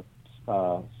couple of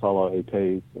solo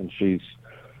EPs, and she's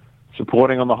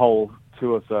supporting on the whole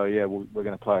tour. So yeah, we're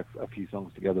going to play a few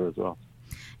songs together as well.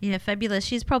 Yeah, fabulous.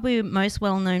 She's probably most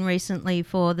well known recently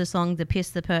for the song "The Piss,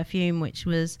 the Perfume," which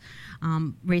was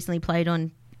recently played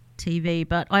on TV.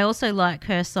 But I also like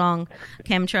her song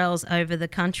 "Chemtrails Over the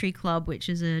Country Club," which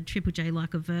is a Triple J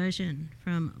like a version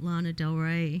from Lana Del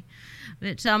Rey.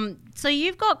 But so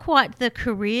you've got quite the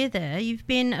career there. You've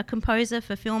been a composer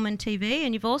for film and TV,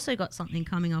 and you've also got something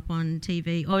coming up on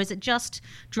TV. Or is it just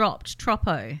dropped,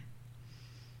 Troppo?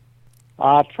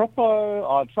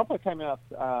 Troppo came out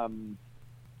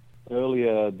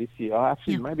earlier this year.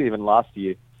 Actually, maybe even last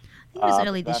year. I think it was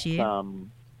early this year.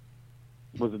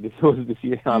 Was it this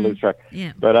year? I lose track.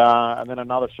 Yeah. But and then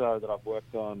another show that I've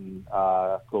worked on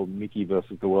called Mickey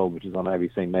versus the World, which is on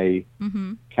ABC Me,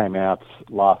 came out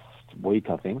last week,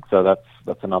 I think. So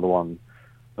that's another one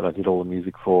that I did all the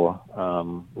music for,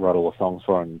 wrote all the songs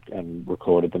for, and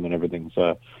recorded them and everything.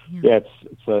 So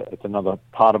it's another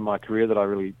part of my career that I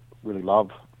really love.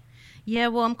 Yeah,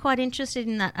 well, I'm quite interested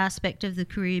in that aspect of the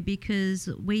career because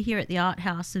we here at the Art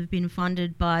House have been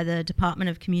funded by the Department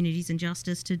of Communities and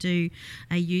Justice to do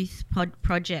a youth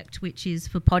project which is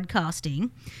for podcasting,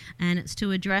 and it's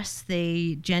to address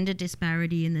the gender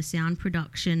disparity in the sound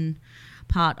production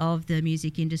part of the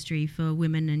music industry for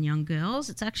women and young girls.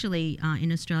 It's actually,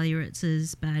 in Australia, it's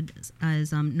as bad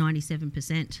as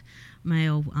 97%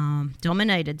 male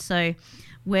dominated. So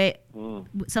where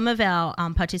some of our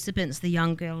participants, the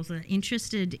young girls, are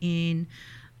interested in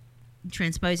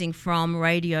transposing from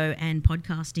radio and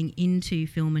podcasting into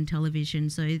film and television.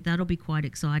 So that'll be quite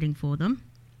exciting for them.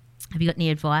 Have you got any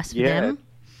advice for them?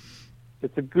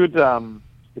 It's a good,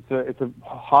 it's a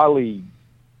highly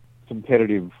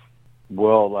competitive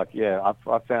world.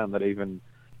 I found that even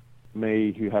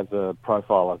me, who has a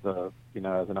profile as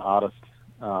an artist,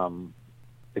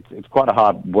 it's quite a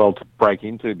hard world to break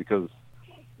into because,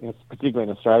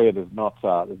 particularly in Australia, there's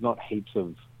not heaps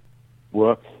of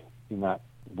work in that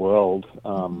world.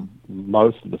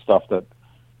 Most of the stuff that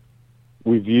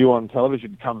we view on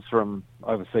television comes from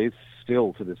overseas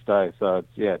still to this day. So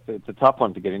it's a tough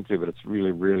one to get into, but it's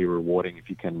really, really rewarding if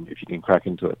you can crack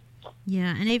into it.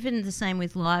 Yeah, and even the same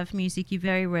with live music, you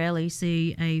very rarely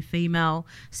see a female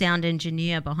sound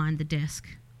engineer behind the desk.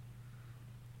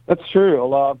 That's true.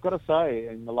 Although I've got to say,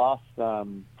 in the last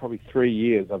probably 3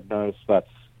 years, I've noticed that's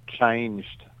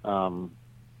changed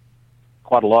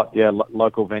quite a lot. Yeah,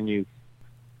 local venues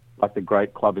like the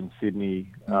Great Club in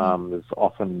Sydney, there's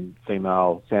often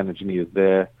female sound engineers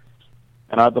there.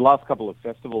 And the last couple of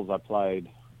festivals I played,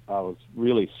 I was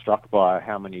really struck by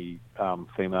how many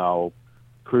female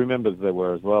crew members there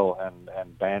were as well,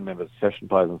 and band members, session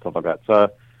players and stuff like that.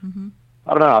 So,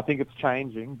 I don't know, I think it's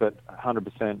changing, but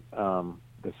 100%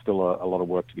 there's still a lot of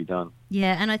work to be done.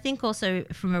 Yeah, and I think also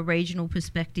from a regional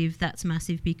perspective, that's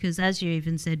massive because, as you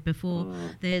even said before,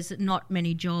 there's not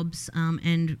many jobs,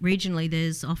 and regionally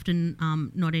there's often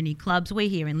not any clubs. We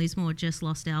here in Lismore just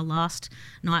lost our last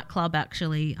nightclub,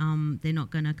 actually. They're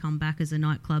not going to come back as a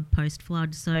nightclub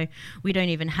post-flood, so we don't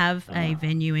even have a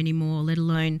venue anymore, let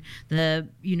alone the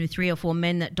 3 or 4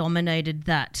 men that dominated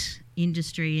that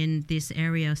industry in this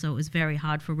area. So it was very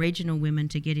hard for regional women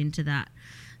to get into that.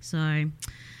 So,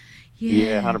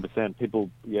 yeah, 100%.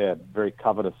 People, very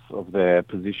covetous of their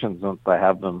positions once they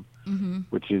have them,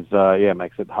 which is,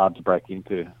 makes it hard to break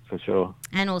into for sure.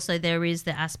 And also there is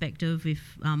the aspect of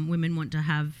if women want to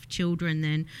have children,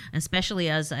 then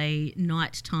especially as a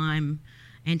nighttime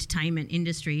entertainment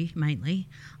industry mainly,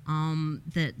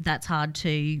 that's hard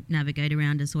to navigate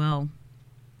around as well.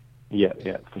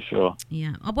 Yeah, for sure.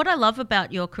 Yeah. What I love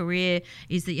about your career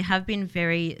is that you have been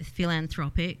very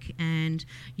philanthropic and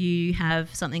you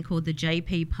have something called the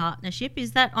JP Partnership.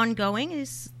 Is that ongoing?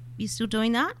 You still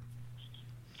doing that?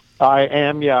 I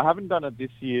am, yeah. I haven't done it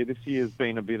this year. This year has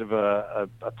been a bit of a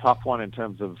tough one in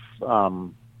terms of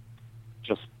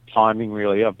just timing,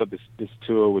 really. I've got this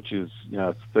tour, which is,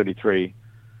 it's 33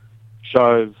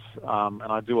 shows, and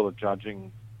I do all the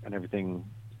judging and everything,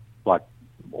 like,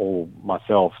 all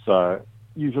myself, so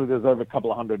usually there's over a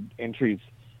couple of hundred entries.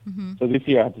 So this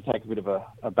year I had to take a bit of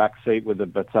a back seat with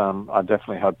it, but I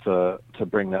definitely hope to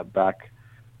bring that back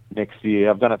next year.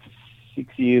 I've done it for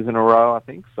 6 years in a row, I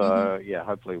think, so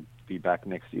hopefully we'll be back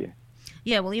next year.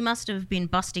 Yeah, well, you must have been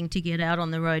busting to get out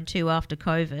on the road too after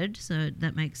COVID, so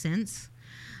that makes sense.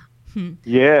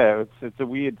 Yeah, it's a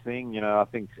weird thing, I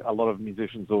think a lot of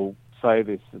musicians will say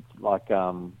this. It's like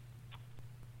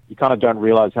you kind of don't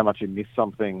realize how much you miss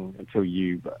something until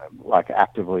you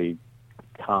actively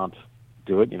can't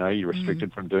do it. You're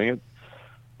restricted from doing it.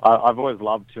 I've always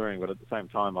loved touring, but at the same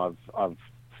time, I've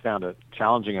found it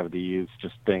challenging over the years,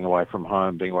 just being away from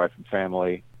home, being away from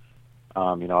family.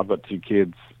 You know, I've got 2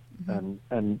 kids,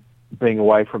 and being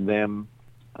away from them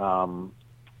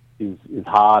is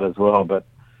hard as well. But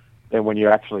then when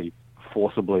you're actually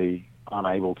forcibly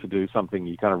unable to do something,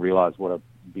 you kind of realise what a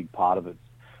big part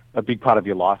of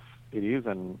your life it is.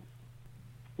 And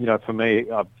you know, for me,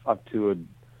 I've toured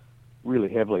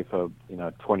really heavily for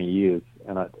 20 years,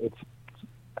 and it's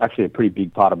actually a pretty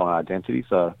big part of my identity.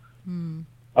 So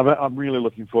I'm really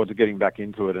looking forward to getting back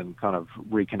into it and kind of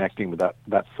reconnecting with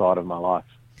that side of my life.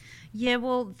 Yeah,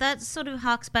 well, that sort of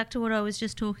harks back to what I was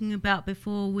just talking about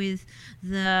before with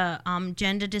the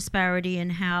gender disparity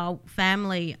and how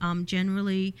family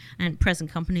generally, and present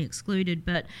company excluded,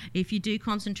 but if you do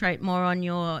concentrate more on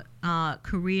your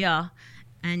career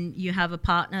and you have a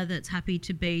partner that's happy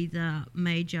to be the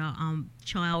major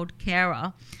child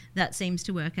carer, that seems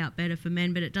to work out better for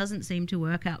men, but it doesn't seem to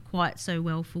work out quite so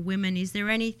well for women. Is there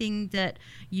anything that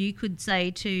you could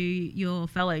say to your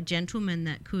fellow gentlemen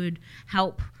that could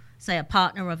help, say, a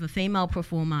partner of a female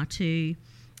performer to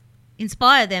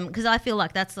inspire them? Because I feel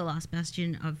like that's the last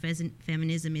bastion of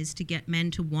feminism, is to get men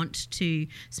to want to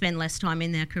spend less time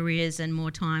in their careers and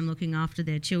more time looking after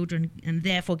their children, and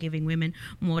therefore giving women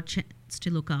more chance to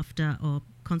look after or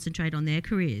concentrate on their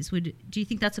careers. Do you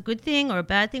think that's a good thing or a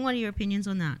bad thing? What are your opinions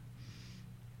on that?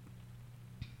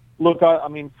 Look, I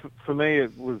mean, for me,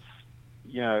 it was,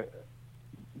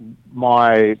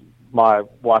 my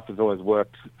wife has always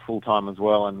worked full-time as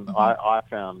well, and I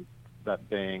found that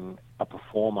being a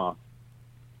performer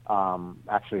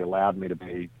actually allowed me to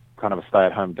be kind of a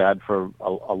stay-at-home dad for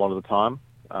a lot of the time,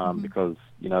 because,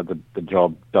 the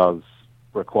job does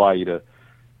require you to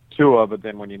tour, but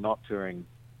then when you're not touring,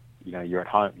 you're at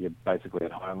home, you're basically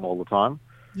at home all the time.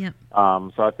 Yep.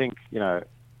 So I think,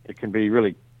 it can be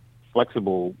really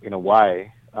flexible in a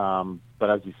way, but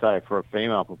as you say, for a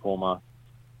female performer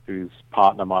whose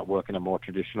partner might work in a more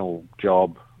traditional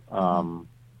job,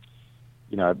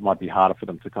 it might be harder for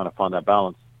them to kind of find that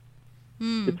balance.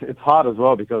 It's hard as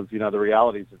well because, the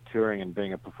realities of touring and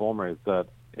being a performer is that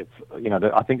it's,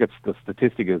 I think it's the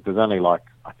statistic is there's only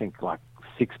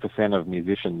 6% of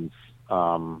musicians,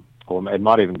 or it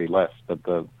might even be less, but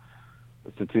the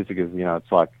statistic is,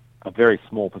 it's like a very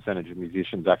small percentage of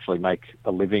musicians actually make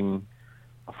a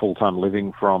full-time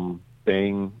living from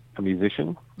being a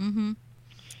musician. Mm-hmm.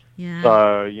 Yeah.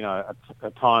 So,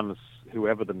 at times,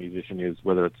 whoever the musician is,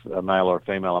 whether it's a male or a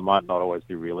female, it might not always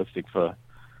be realistic for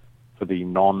the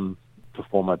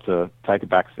non-performer to take a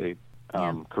backseat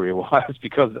career-wise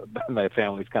because their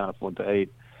families can't afford to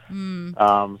eat.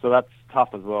 So that's tough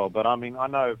as well. But, I mean, I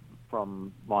know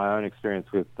from my own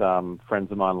experience with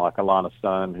friends of mine like Alana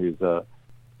Stone, who's a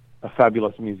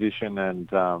fabulous musician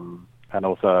and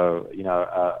also,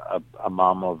 a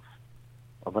mum of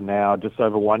a now just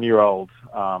over 1-year-old.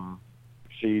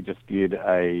 She just did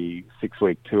a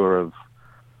 6-week tour of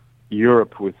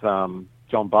Europe with John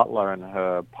Butler, and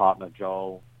her partner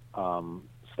Joel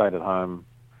stayed at home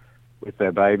with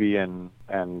their baby, and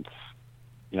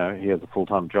he has a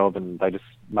full-time job, and they just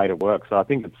made it work. So I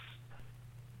think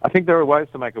there are ways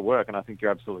to make it work, and I think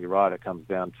you're absolutely right. It comes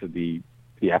down to the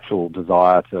actual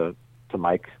desire to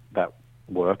make that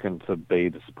work and to be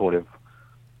the supportive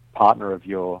partner of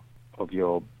your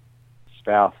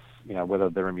spouse, whether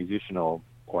they're a musician or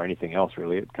anything else,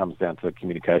 really. It comes down to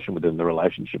communication within the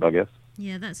relationship, I guess.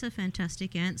 Yeah, that's a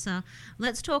fantastic answer.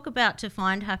 Let's talk about To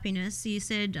Find Happiness. You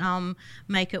said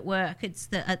make it work.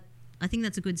 I think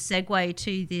that's a good segue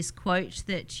to this quote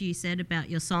that you said about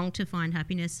your song To Find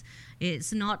Happiness.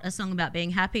 It's not a song about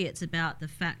being happy. It's about the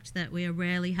fact that we are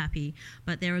rarely happy,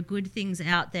 but there are good things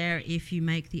out there if you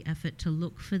make the effort to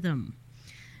look for them.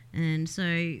 And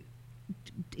so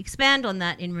expand on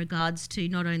that in regards to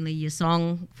not only your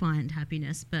song Find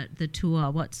Happiness, but the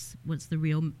tour. What's the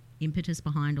real impetus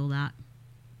behind all that?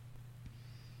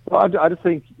 Well, I just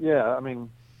think,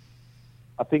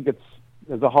 I think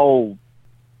there's a whole,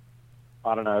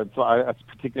 I don't know, it's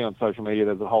particularly on social media,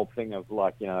 there's a whole thing of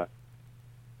sort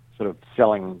of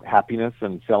selling happiness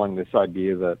and selling this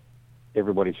idea that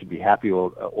everybody should be happy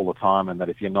all the time, and that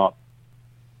if you're not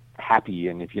happy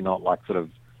and if you're not sort of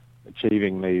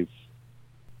achieving these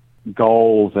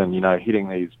goals and, hitting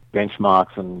these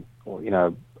benchmarks and,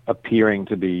 appearing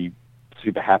to be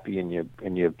super happy in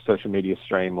your social media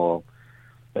stream, or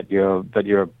that you're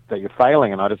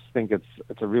failing. And I just think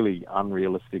it's a really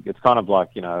unrealistic, it's kind of like,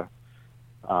 it's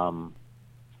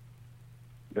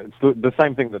the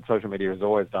same thing that social media has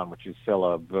always done, which is sell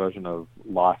a version of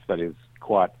life that is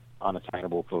quite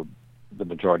unattainable for the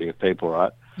majority of people,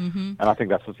 right? Mm-hmm. And I think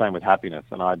that's the same with happiness.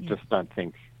 And I just don't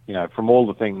think, from all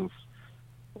the things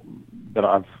that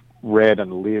I've read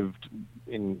and lived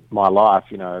in my life,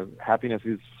 happiness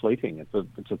is fleeting.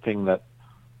 It's a thing that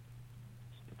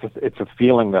it's a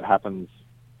feeling that happens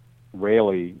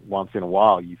rarely. Once in a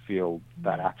while you feel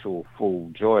that actual full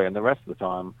joy, and the rest of the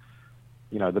time,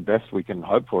 the best we can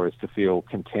hope for is to feel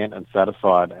content and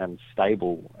satisfied and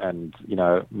stable and,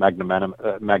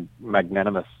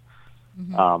 magnanimous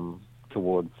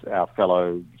towards our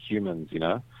fellow humans,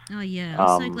 Oh, yeah.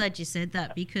 I'm so glad you said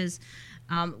that because,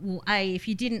 if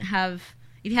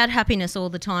you had happiness all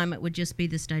the time, it would just be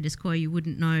the status quo. You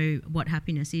wouldn't know what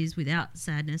happiness is without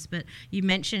sadness. But you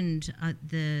mentioned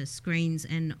the screens,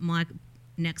 and my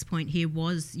next point here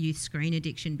was youth screen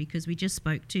addiction, because we just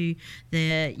spoke to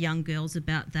the young girls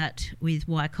about that with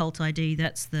Why Cult ID.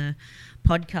 That's the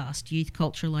podcast, Youth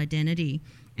Cultural Identity.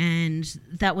 And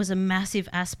that was a massive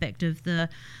aspect of the,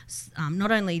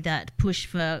 not only that push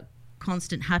for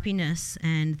constant happiness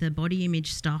and the body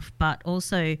image stuff, but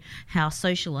also how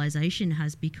socialization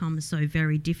has become so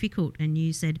very difficult. And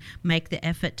you said make the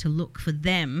effort to look for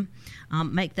them,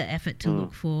 make the effort to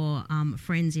look for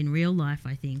friends in real life,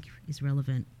 I think is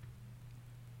relevant.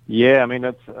 Yeah, I mean,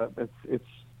 it's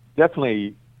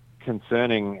definitely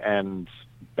concerning and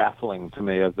baffling to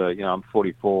me as I'm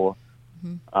 44,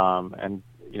 and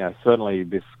certainly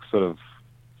this sort of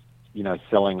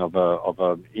selling of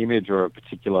a image or a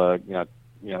particular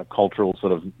cultural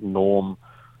sort of norm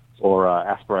or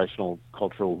aspirational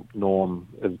cultural norm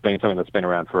has been something that's been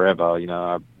around forever.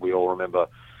 We all remember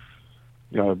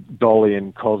Dolly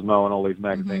and Cosmo and all these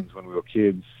magazines when we were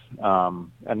kids,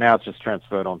 and now it's just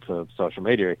transferred onto social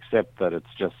media, except that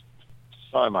it's just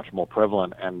so much more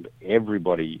prevalent and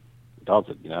everybody does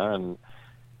it, and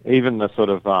even the sort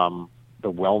of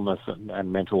the wellness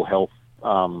and mental health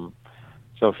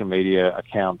social media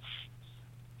accounts,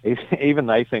 even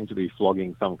they seem to be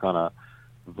flogging some kind of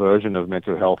version of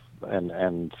mental health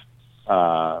and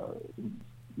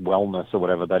wellness or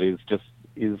whatever that is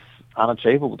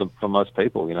unachievable for most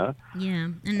people, Yeah,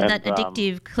 and that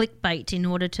addictive clickbait in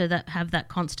order to have that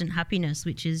constant happiness,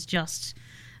 which is just,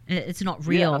 it's not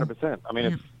real. Yeah, 100%. I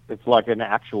mean, it's like an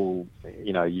actual,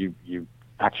 you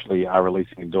actually are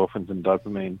releasing endorphins and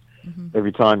dopamine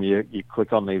every time you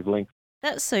click on these links.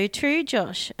 That's so true,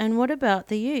 Josh. And what about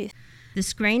the youth? The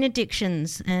screen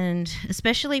addictions, and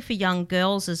especially for young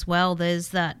girls as well, there's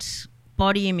that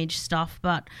body image stuff,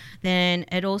 but then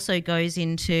it also goes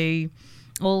into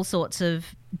all sorts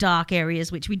of dark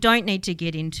areas, which we don't need to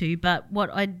get into. But what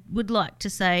I would like to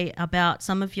say about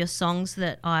some of your songs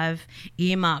that I've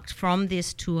earmarked from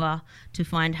this tour to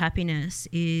find happiness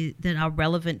is that are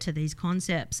relevant to these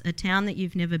concepts. A Town That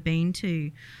You've Never Been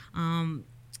To,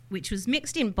 which was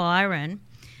mixed in Byron,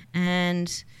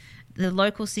 and the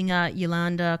local singer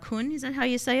Yolanda Kun, is that how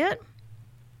you say it?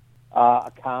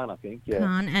 Khan, I think, yeah.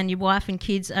 Khan, and your wife and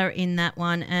kids are in that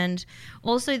one. And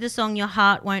also the song Your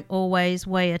Heart Won't Always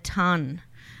Weigh a Ton.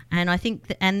 And I think,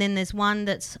 and then there's one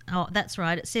that's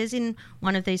right. It says in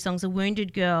one of these songs, a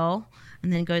wounded girl,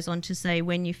 and then goes on to say,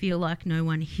 when you feel like no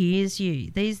one hears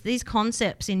you. These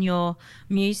concepts in your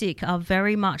music are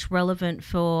very much relevant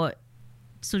for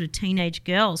sort of teenage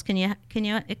girls. Can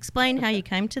you explain how you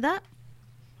came to that?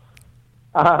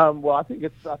 Well, I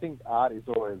think art is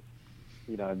always,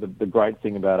 the great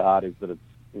thing about art is that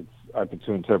it's open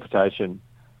to interpretation.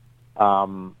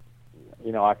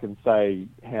 I can say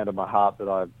hand on my heart that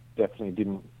I definitely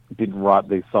didn't write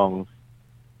these songs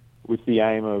with the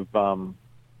aim of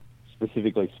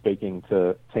specifically speaking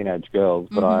to teenage girls,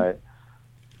 but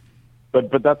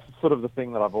but that's sort of the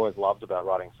thing that I've always loved about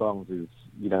writing songs is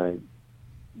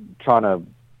trying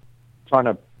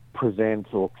to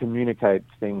present or communicate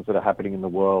things that are happening in the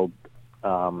world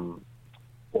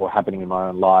or happening in my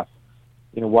own life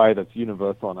in a way that's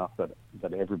universal enough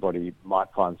that everybody might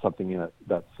find something in it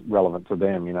that's relevant to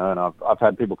them, and I've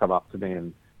had people come up to me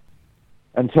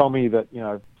and tell me that,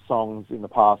 songs in the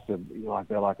past they're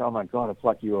like, oh my God, it's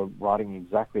like you were writing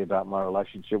exactly about my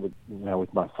relationship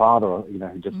with my father,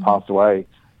 who just passed away.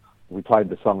 We played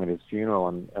the song at his funeral,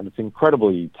 and it's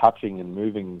incredibly touching and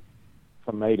moving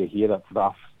for me to hear that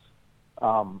stuff.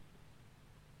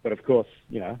 But of course,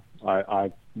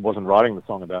 I wasn't writing the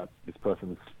song about this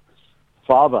person's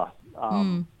father.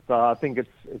 So I think it's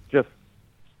just,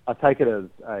 I take it as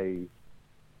I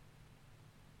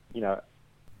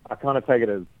kind of take it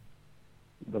as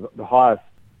the highest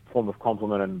form of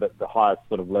compliment and the highest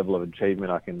sort of level of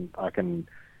achievement I can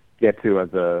get to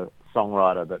as a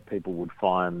songwriter, that people would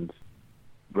find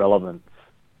relevance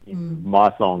in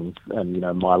my songs and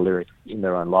my lyrics in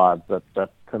their own lives.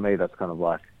 That to me, that's kind of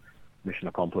like mission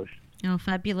accomplished. Oh,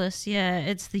 fabulous. Yeah,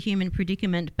 it's the human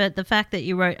predicament. But the fact that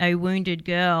you wrote A Wounded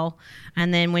Girl,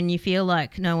 and then when you feel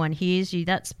like no one hears you,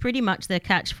 that's pretty much the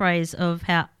catchphrase of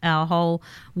how our whole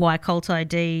Why Cult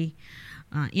ID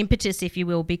impetus, if you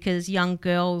will, because young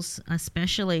girls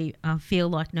especially feel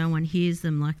like no one hears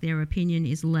them, like their opinion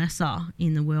is lesser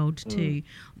in the world to,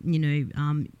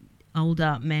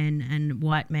 older men and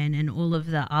white men and all of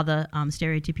the other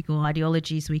stereotypical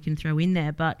ideologies we can throw in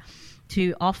there. But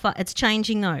to offer, it's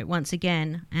changing though, once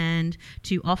again, and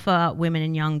to offer women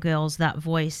and young girls that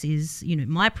voice is,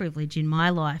 my privilege in my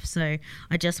life. So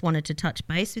I just wanted to touch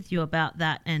base with you about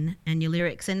that and your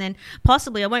lyrics. And then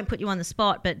possibly, I won't put you on the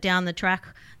spot, but down the track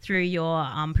through your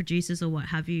producers or what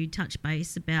have you, touch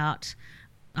base about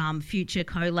future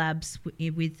collabs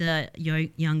with the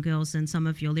young girls and some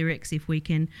of your lyrics, if we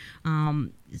can,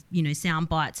 sound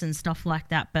bites and stuff like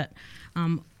that. But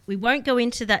we won't go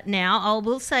into that now. I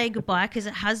will say goodbye because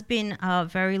it has been a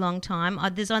very long time.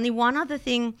 There's only one other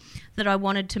thing that I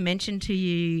wanted to mention to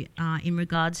you in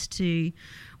regards to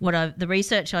the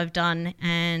research I've done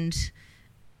and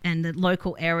the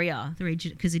local area, the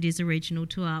region, because it is a regional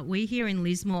tour. We here in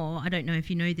Lismore, I don't know if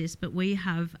you know this, but we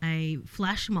have a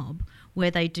flash mob where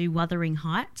they do Wuthering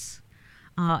Heights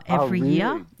every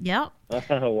year. Yep.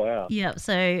 Oh, wow. Yeah.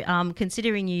 So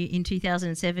considering you in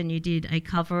 2007 you did a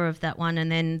cover of that one,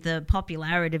 and then the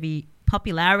popularity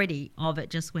of it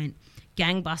just went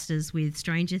gangbusters with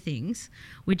Stranger Things.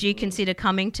 Would you consider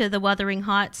coming to the Wuthering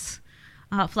Heights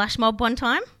flash mob one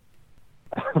time?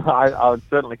 I would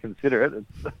certainly consider it.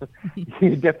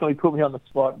 You definitely put me on the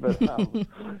spot, but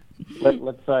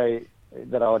let's say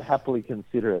that I would happily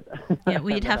consider it. Yeah,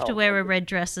 well, you'd have to wear a red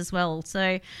dress as well.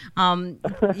 So,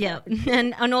 yeah.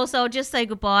 And also, I'll just say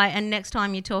goodbye. And next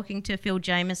time you're talking to Phil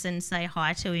Jameson, say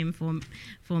hi to him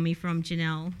for me from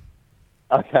Janelle.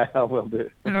 Okay, I will do.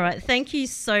 All right. Thank you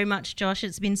so much, Josh.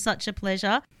 It's been such a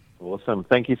pleasure. Awesome.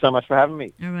 Thank you so much for having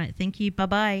me. All right. Thank you.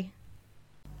 Bye-bye.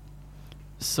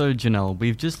 So, Janelle,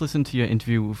 we've just listened to your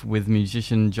interview with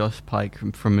musician Josh Pyke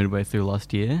from midway through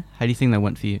last year. How do you think that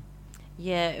went for you?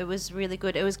 Yeah, it was really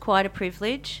good. It was quite a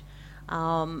privilege.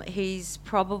 He's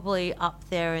probably up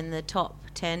there in the top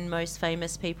 10 most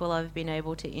famous people I've been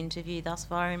able to interview thus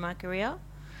far in my career.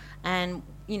 And,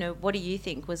 what do you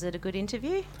think? Was it a good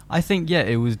interview? I think, yeah,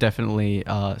 it was definitely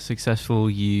successful.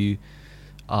 You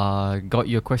got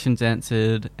your questions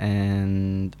answered,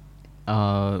 and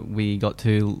we got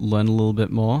to learn a little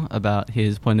bit more about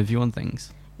his point of view on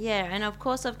things. Yeah, and of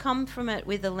course I've come from it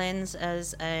with a lens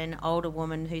as an older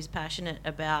woman who's passionate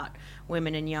about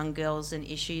women and young girls and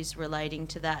issues relating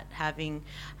to that, having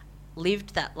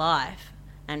lived that life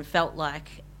and felt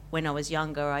like when I was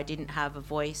younger I didn't have a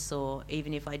voice, or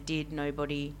even if I did,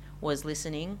 nobody was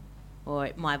listening, or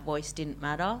my voice didn't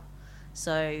matter.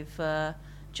 So for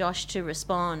Josh to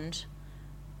respond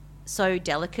so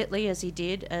delicately as he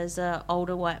did as an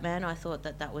older white man, I thought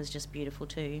that was just beautiful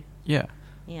too. Yeah.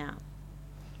 Yeah.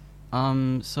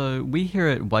 So we here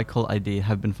at White Cult ID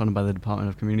have been funded by the Department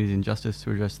of Communities and Justice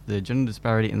to address the gender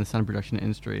disparity in the sound production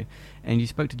industry, and you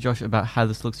spoke to Josh about how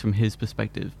this looks from his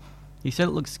perspective. He said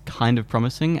it looks kind of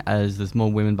promising as there's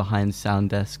more women behind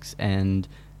sound desks and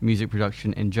music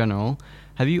production in general.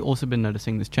 Have you also been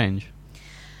noticing this change?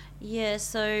 Yeah,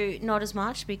 so not as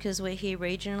much because we're here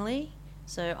regionally.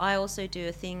 So I also do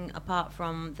a thing apart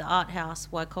from the Art House,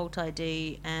 White Cult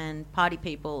ID and Party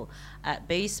People at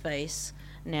B Space.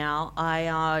 Now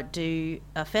I do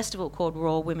a festival called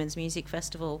Raw Women's Music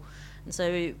Festival, and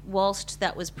so whilst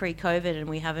that was pre-COVID and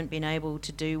we haven't been able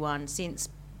to do one since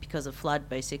because of flood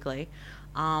basically,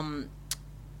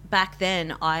 back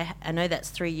then I know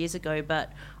that's 3 years ago,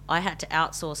 but I had to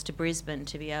outsource to Brisbane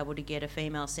to be able to get a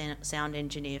female sound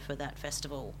engineer for that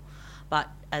festival. But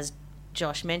as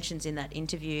Josh mentions in that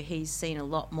interview, he's seen a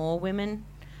lot more women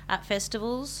at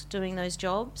festivals doing those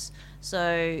jobs.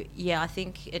 So yeah, I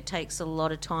think it takes a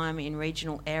lot of time in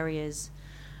regional areas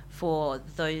for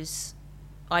those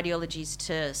ideologies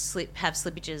to have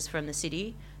slippages from the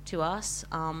city to us.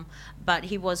 But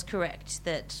he was correct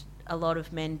that a lot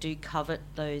of men do covet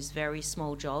those very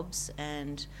small jobs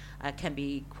and can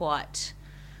be quite,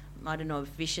 I don't know if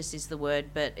vicious is the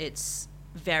word, but it's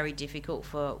very difficult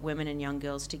for women and young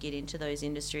girls to get into those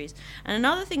industries. And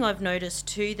another thing I've noticed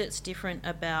too that's different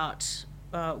about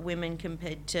women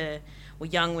compared to, or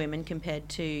young women compared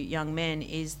to young men,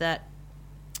 is that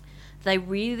they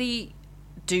really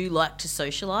do like to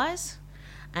socialise.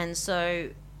 And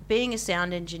so being a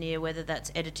sound engineer, whether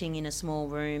that's editing in a small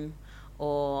room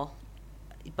or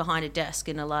behind a desk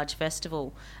in a large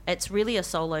festival, it's really a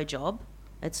solo job.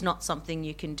 It's not something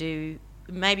you can do.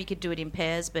 Maybe you could do it in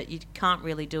pairs, but you can't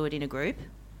really do it in a group.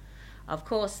 Of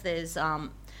course, there's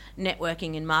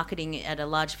networking and marketing at a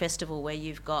large festival where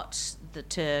you've got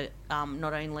to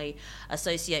not only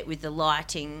associate with the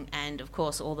lighting and, of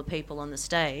course, all the people on the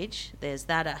stage. There's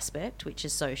that aspect, which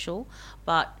is social.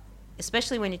 But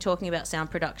especially when you're talking about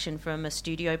sound production from a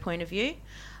studio point of view,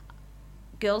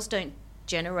 girls don't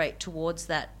generate towards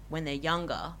that when they're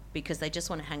younger because they just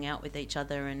want to hang out with each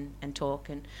other and talk.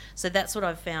 And so that's what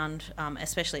I've found,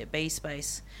 especially at B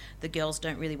Space. The girls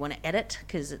don't really want to edit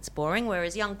because it's boring,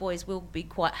 whereas young boys will be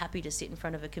quite happy to sit in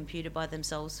front of a computer by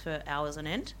themselves for hours on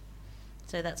end.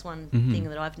 So that's one thing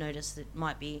that I've noticed that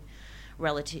might be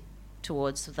relative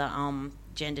towards the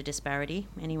gender disparity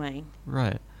anyway.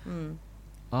 Right. In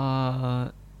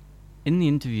the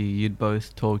interview, you'd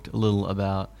both talked a little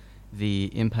about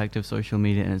the impact of social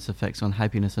media and its effects on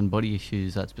happiness and body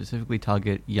issues that specifically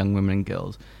target young women and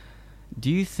girls.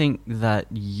 Do you think that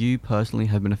you personally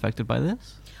have been affected by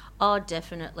this? Oh,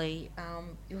 definitely.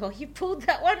 Well, you pulled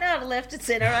that one out of left and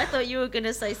centre. I thought you were going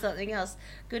to say something else.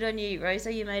 Good on you,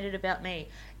 Rosa. You made it about me.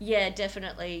 Yeah,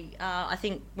 definitely. I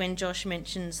think when Josh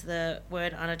mentions the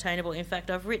word unattainable, in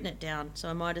fact, I've written it down, so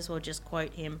I might as well just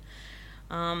quote him.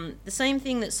 The same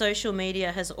thing that social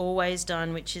media has always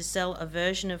done, which is sell a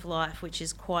version of life which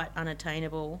is quite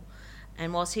unattainable.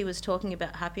 And whilst he was talking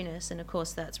about happiness, and of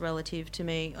course that's relative to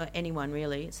me, or anyone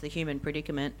really, it's the human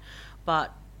predicament,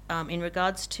 but in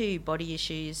regards to body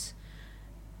issues,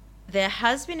 there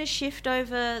has been a shift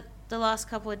over the last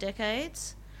couple of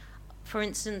decades. For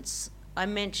instance, I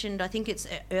think it's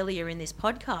earlier in this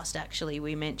podcast actually,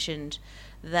 we mentioned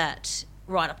that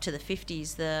right up to the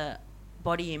 50s, the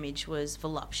body image was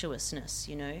voluptuousness,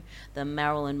 you know, the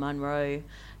Marilyn Monroe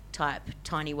type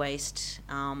tiny waist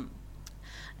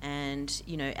and,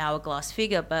 you know, hourglass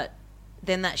figure. But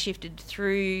then that shifted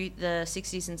through the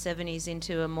 60s and 70s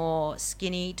into a more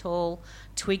skinny, tall,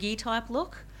 twiggy type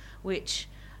look, which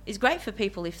is great for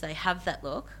people if they have that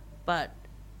look, but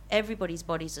everybody's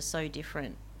bodies are so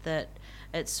different that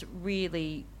it's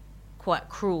really quite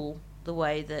cruel the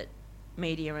way that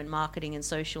media and marketing and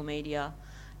social media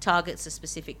targets a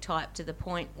specific type to the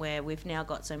point where we've now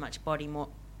got so much body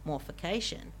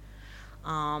morphication.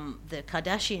 The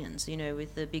Kardashians, you know,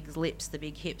 with the big lips, the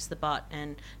big hips, the butt,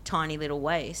 and tiny little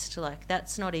waist, like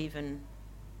that's not even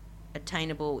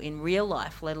attainable in real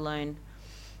life, let alone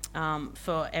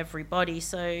for everybody.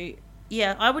 So,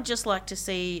 yeah, I would just like to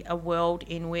see a world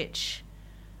in which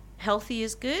healthy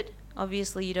is good.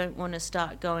 Obviously, you don't want to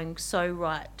start going so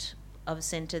right of a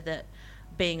centre that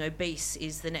being obese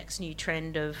is the next new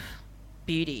trend of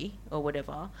beauty or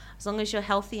whatever. As long as you're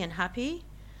healthy and happy,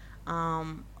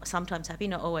 sometimes happy,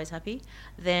 not always happy,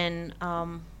 then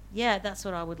yeah, that's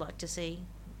what I would like to see.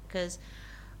 Because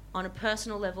on a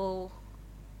personal level,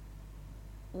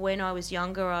 when I was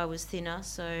younger, I was thinner,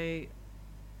 so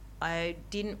I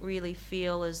didn't really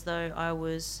feel as though I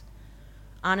was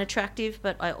unattractive,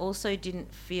 but I also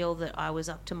didn't feel that I was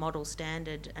up to model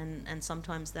standard, and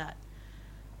sometimes that...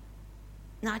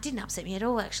 No, it didn't upset me at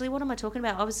all, actually. What am I talking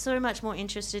about? I was so much more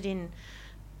interested in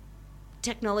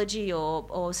technology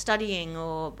or studying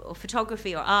or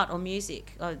photography or art or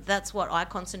music. That's what I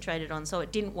concentrated on, so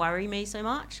it didn't worry me so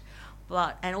much.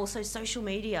 And also social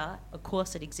media, of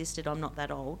course it existed, I'm not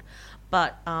that old,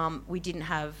 but we didn't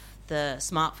have the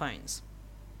smartphones,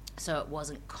 so it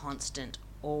wasn't constant,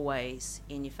 always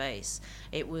in your face.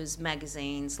 It was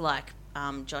magazines like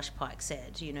Josh Pyke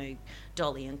said, you know,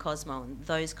 Dolly and Cosmo, and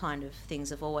those kind of things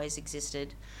have always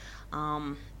existed.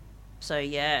 So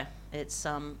yeah, it's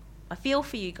I feel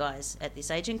for you guys at this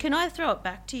age. And can I throw it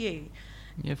back to you?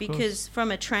 Yeah, of because course.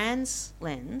 From a trans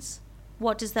lens,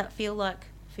 what does that feel like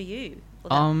for you? Or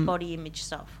that body image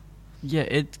stuff? Yeah,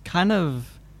 it's kind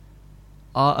of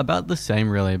about the same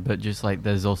really, but just like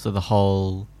there's also the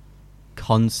whole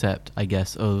concept, I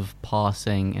guess, of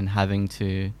passing and having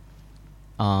to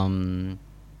I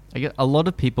guess a lot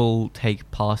of people take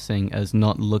passing as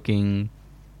not looking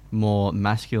more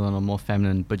masculine or more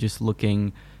feminine, but just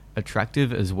looking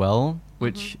attractive as well,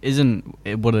 which isn't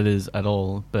what it is at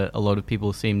all. But a lot of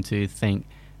people seem to think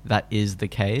that is the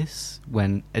case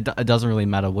when it doesn't really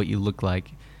matter what you look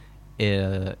like.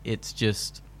 It's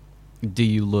just, do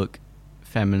you look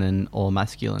feminine or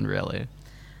masculine, really?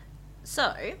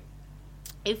 So,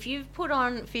 if you've put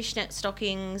on fishnet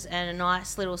stockings and a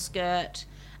nice little skirt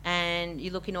and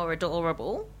you're looking all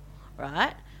adorable,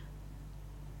 right?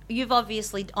 You've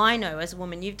obviously, I know as a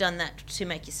woman, you've done that to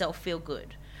make yourself feel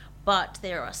good. But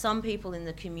there are some people in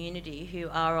the community who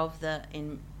are of the,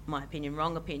 in my opinion,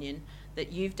 wrong opinion,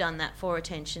 that you've done that for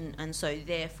attention, and so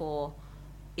therefore,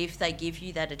 if they give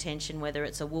you that attention, whether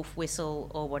it's a wolf whistle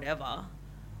or whatever,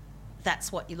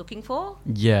 that's what you're looking for?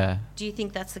 Yeah. Do you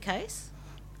think that's the case?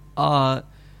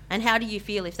 And how do you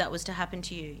feel if that was to happen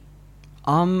to you?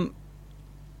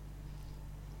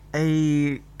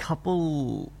 A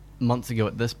couple months ago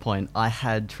at this point, I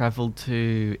had traveled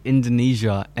to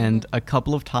Indonesia, and a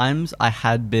couple of times I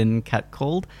had been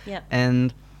catcalled. Yep.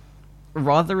 And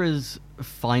rather as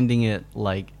finding it,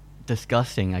 like,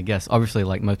 disgusting, I guess, obviously,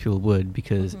 like most people would,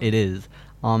 because it is,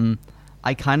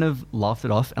 I kind of laughed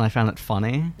it off, and I found it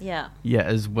funny. Yeah. Yeah,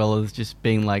 as well as just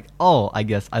being like, oh, I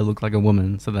guess I look like a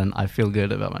woman, so then I feel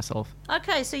good about myself.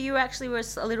 Okay, so you actually were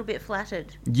a little bit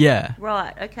flattered. Yeah.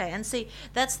 Right, okay. And see,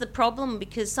 that's the problem,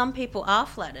 because some people are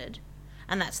flattered,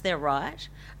 and that's their right,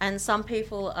 and some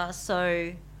people are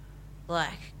so,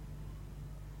 like,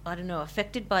 I don't know,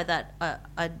 affected by that.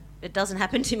 It doesn't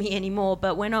happen to me anymore,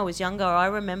 but when I was younger, I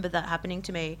remember that happening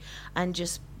to me, and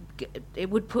just it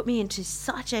would put me into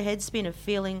such a headspin of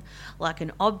feeling like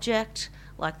an object,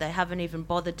 like they haven't even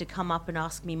bothered to come up and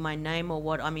ask me my name or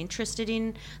what I'm interested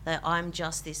in, that I'm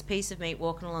just this piece of meat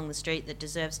walking along the street that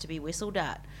deserves to be whistled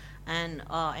at. And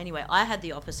anyway, I had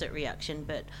the opposite reaction,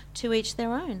 but to each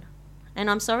their own. And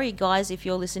I'm sorry, guys, if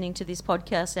you're listening to this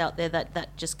podcast out there,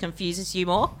 that just confuses you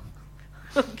more.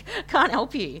 Can't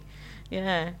help you.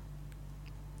 Yeah.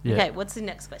 Okay, what's the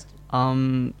next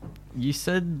question? You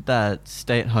said that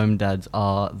stay-at-home dads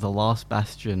are the last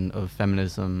bastion of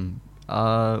feminism.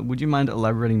 Would you mind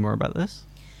elaborating more about this?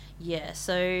 Yeah,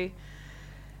 so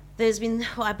there's been,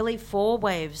 I believe, 4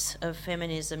 waves of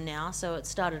feminism now. So it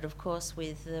started, of course,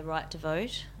 with the right to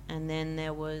vote, and then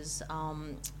there was,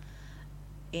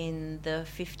 in the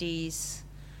 50s,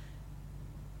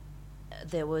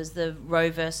 there was the Roe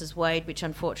versus Wade, which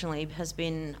unfortunately has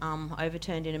been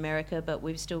overturned in America, but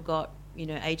we've still got,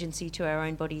 agency to our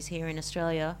own bodies here in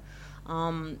Australia.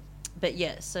 But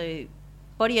yeah, so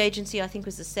body agency, I think,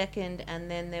 was the second,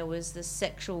 and then there was the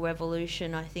sexual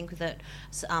revolution, I think, that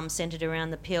centred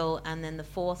around the pill, and then the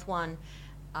 4th one,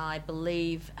 I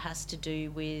believe, has to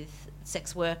do with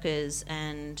sex workers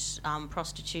and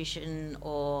prostitution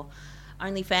or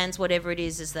OnlyFans, whatever it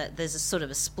is that there's a sort of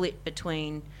a split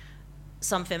between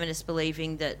some feminists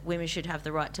believing that women should have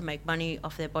the right to make money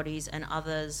off their bodies, and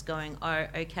others going, oh,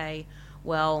 okay,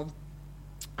 well,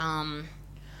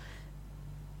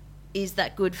 is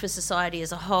that good for society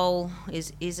as a whole?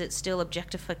 Is it still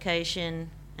objectification?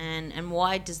 And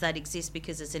why does that exist?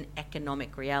 Because it's an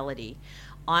economic reality.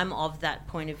 I'm of that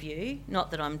point of view. Not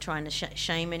that I'm trying to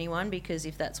shame anyone, because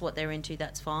if that's what they're into,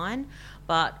 that's fine.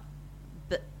 But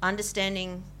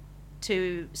understanding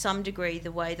to some degree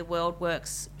the way the world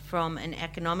works from an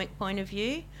economic point of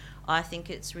view, I think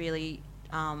it's really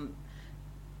a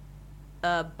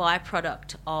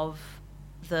byproduct of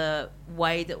the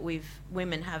way that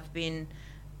women have been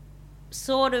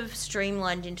sort of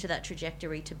streamlined into that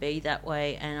trajectory to be that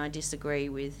way, and I disagree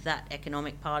with that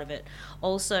economic part of it.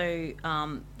 Also,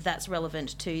 that's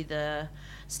relevant to the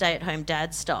stay-at-home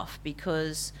dad stuff,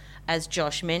 because, as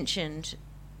Josh mentioned,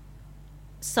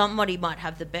 somebody might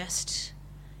have the best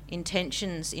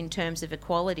intentions in terms of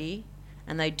equality,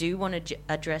 and they do want to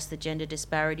address the gender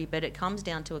disparity, but it comes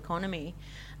down to economy,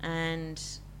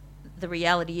 and the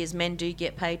reality is men do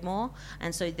get paid more,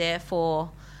 and so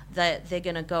therefore they're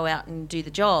going to go out and do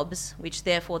the jobs, which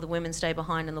therefore the women stay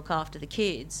behind and look after the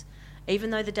kids, even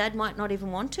though the dad might not even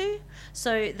want to.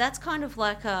 So that's kind of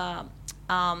like a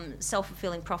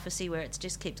self-fulfilling prophecy where it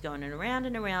just keeps going and around,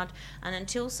 and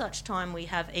until such time we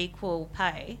have equal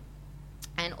pay,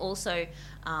 and also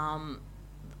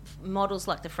models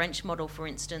like the French model, for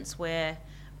instance, where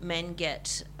men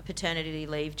get paternity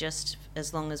leave just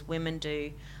as long as women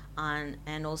do,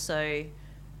 and also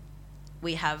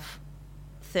we have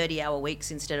 30-hour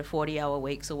weeks instead of 40-hour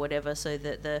weeks or whatever, so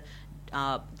that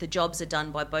the jobs are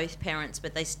done by both parents,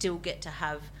 but they still get to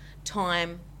have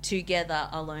time together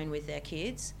alone with their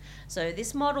kids. So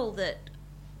this model that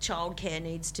childcare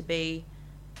needs to be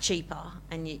cheaper,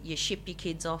 and you ship your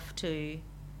kids off to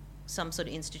some sort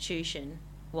of institution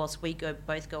whilst we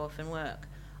both go off and work,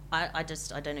 I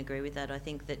don't agree with that. I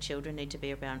think that children need to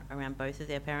be around both of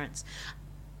their parents.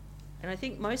 And I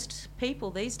think most people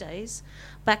these days,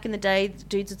 back in the day,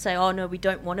 dudes would say, oh no, we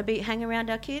don't want to hang around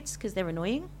our kids because they're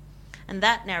annoying. And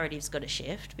that narrative's got to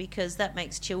shift, because that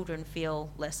makes children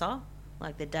feel lesser,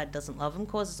 like their dad doesn't love them,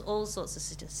 causes all sorts of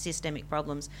systemic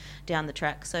problems down the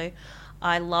track. So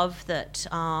I love that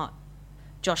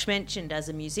Josh mentioned as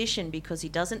a musician, because he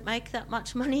doesn't make that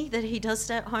much money, that he does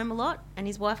stay at home a lot and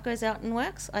his wife goes out and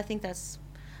works. I think that's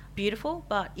beautiful,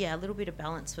 but yeah, a little bit of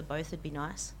balance for both would be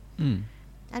nice.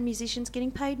 And musicians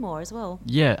getting paid more as well.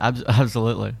 Yeah,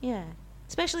 absolutely. Yeah,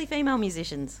 especially female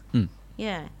musicians.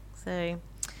 Yeah, so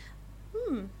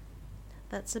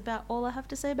that's about all I have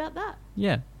to say about that.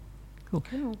 Yeah,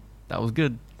 cool. That was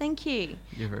good. Thank you.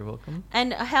 You're very welcome.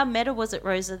 And how meta was it,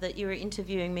 Rosa, that you were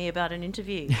interviewing me about an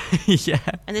interview? Yeah.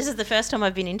 And this is the first time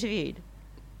I've been interviewed.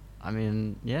 I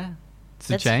mean, yeah. It's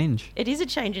a change. It is a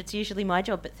change. It's usually my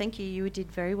job, but thank you. You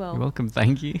did very well. You're welcome.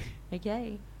 Thank you.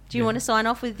 Okay. Do you want to sign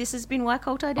off with this has been Why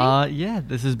Cult ID? Yeah,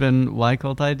 this has been Why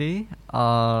Cult ID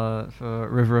for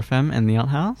River FM and the Art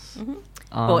House.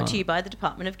 Brought to you by the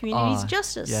Department of Community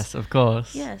Justice. Yes, of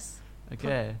course. Yes.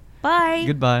 Okay. Bye.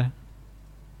 Goodbye.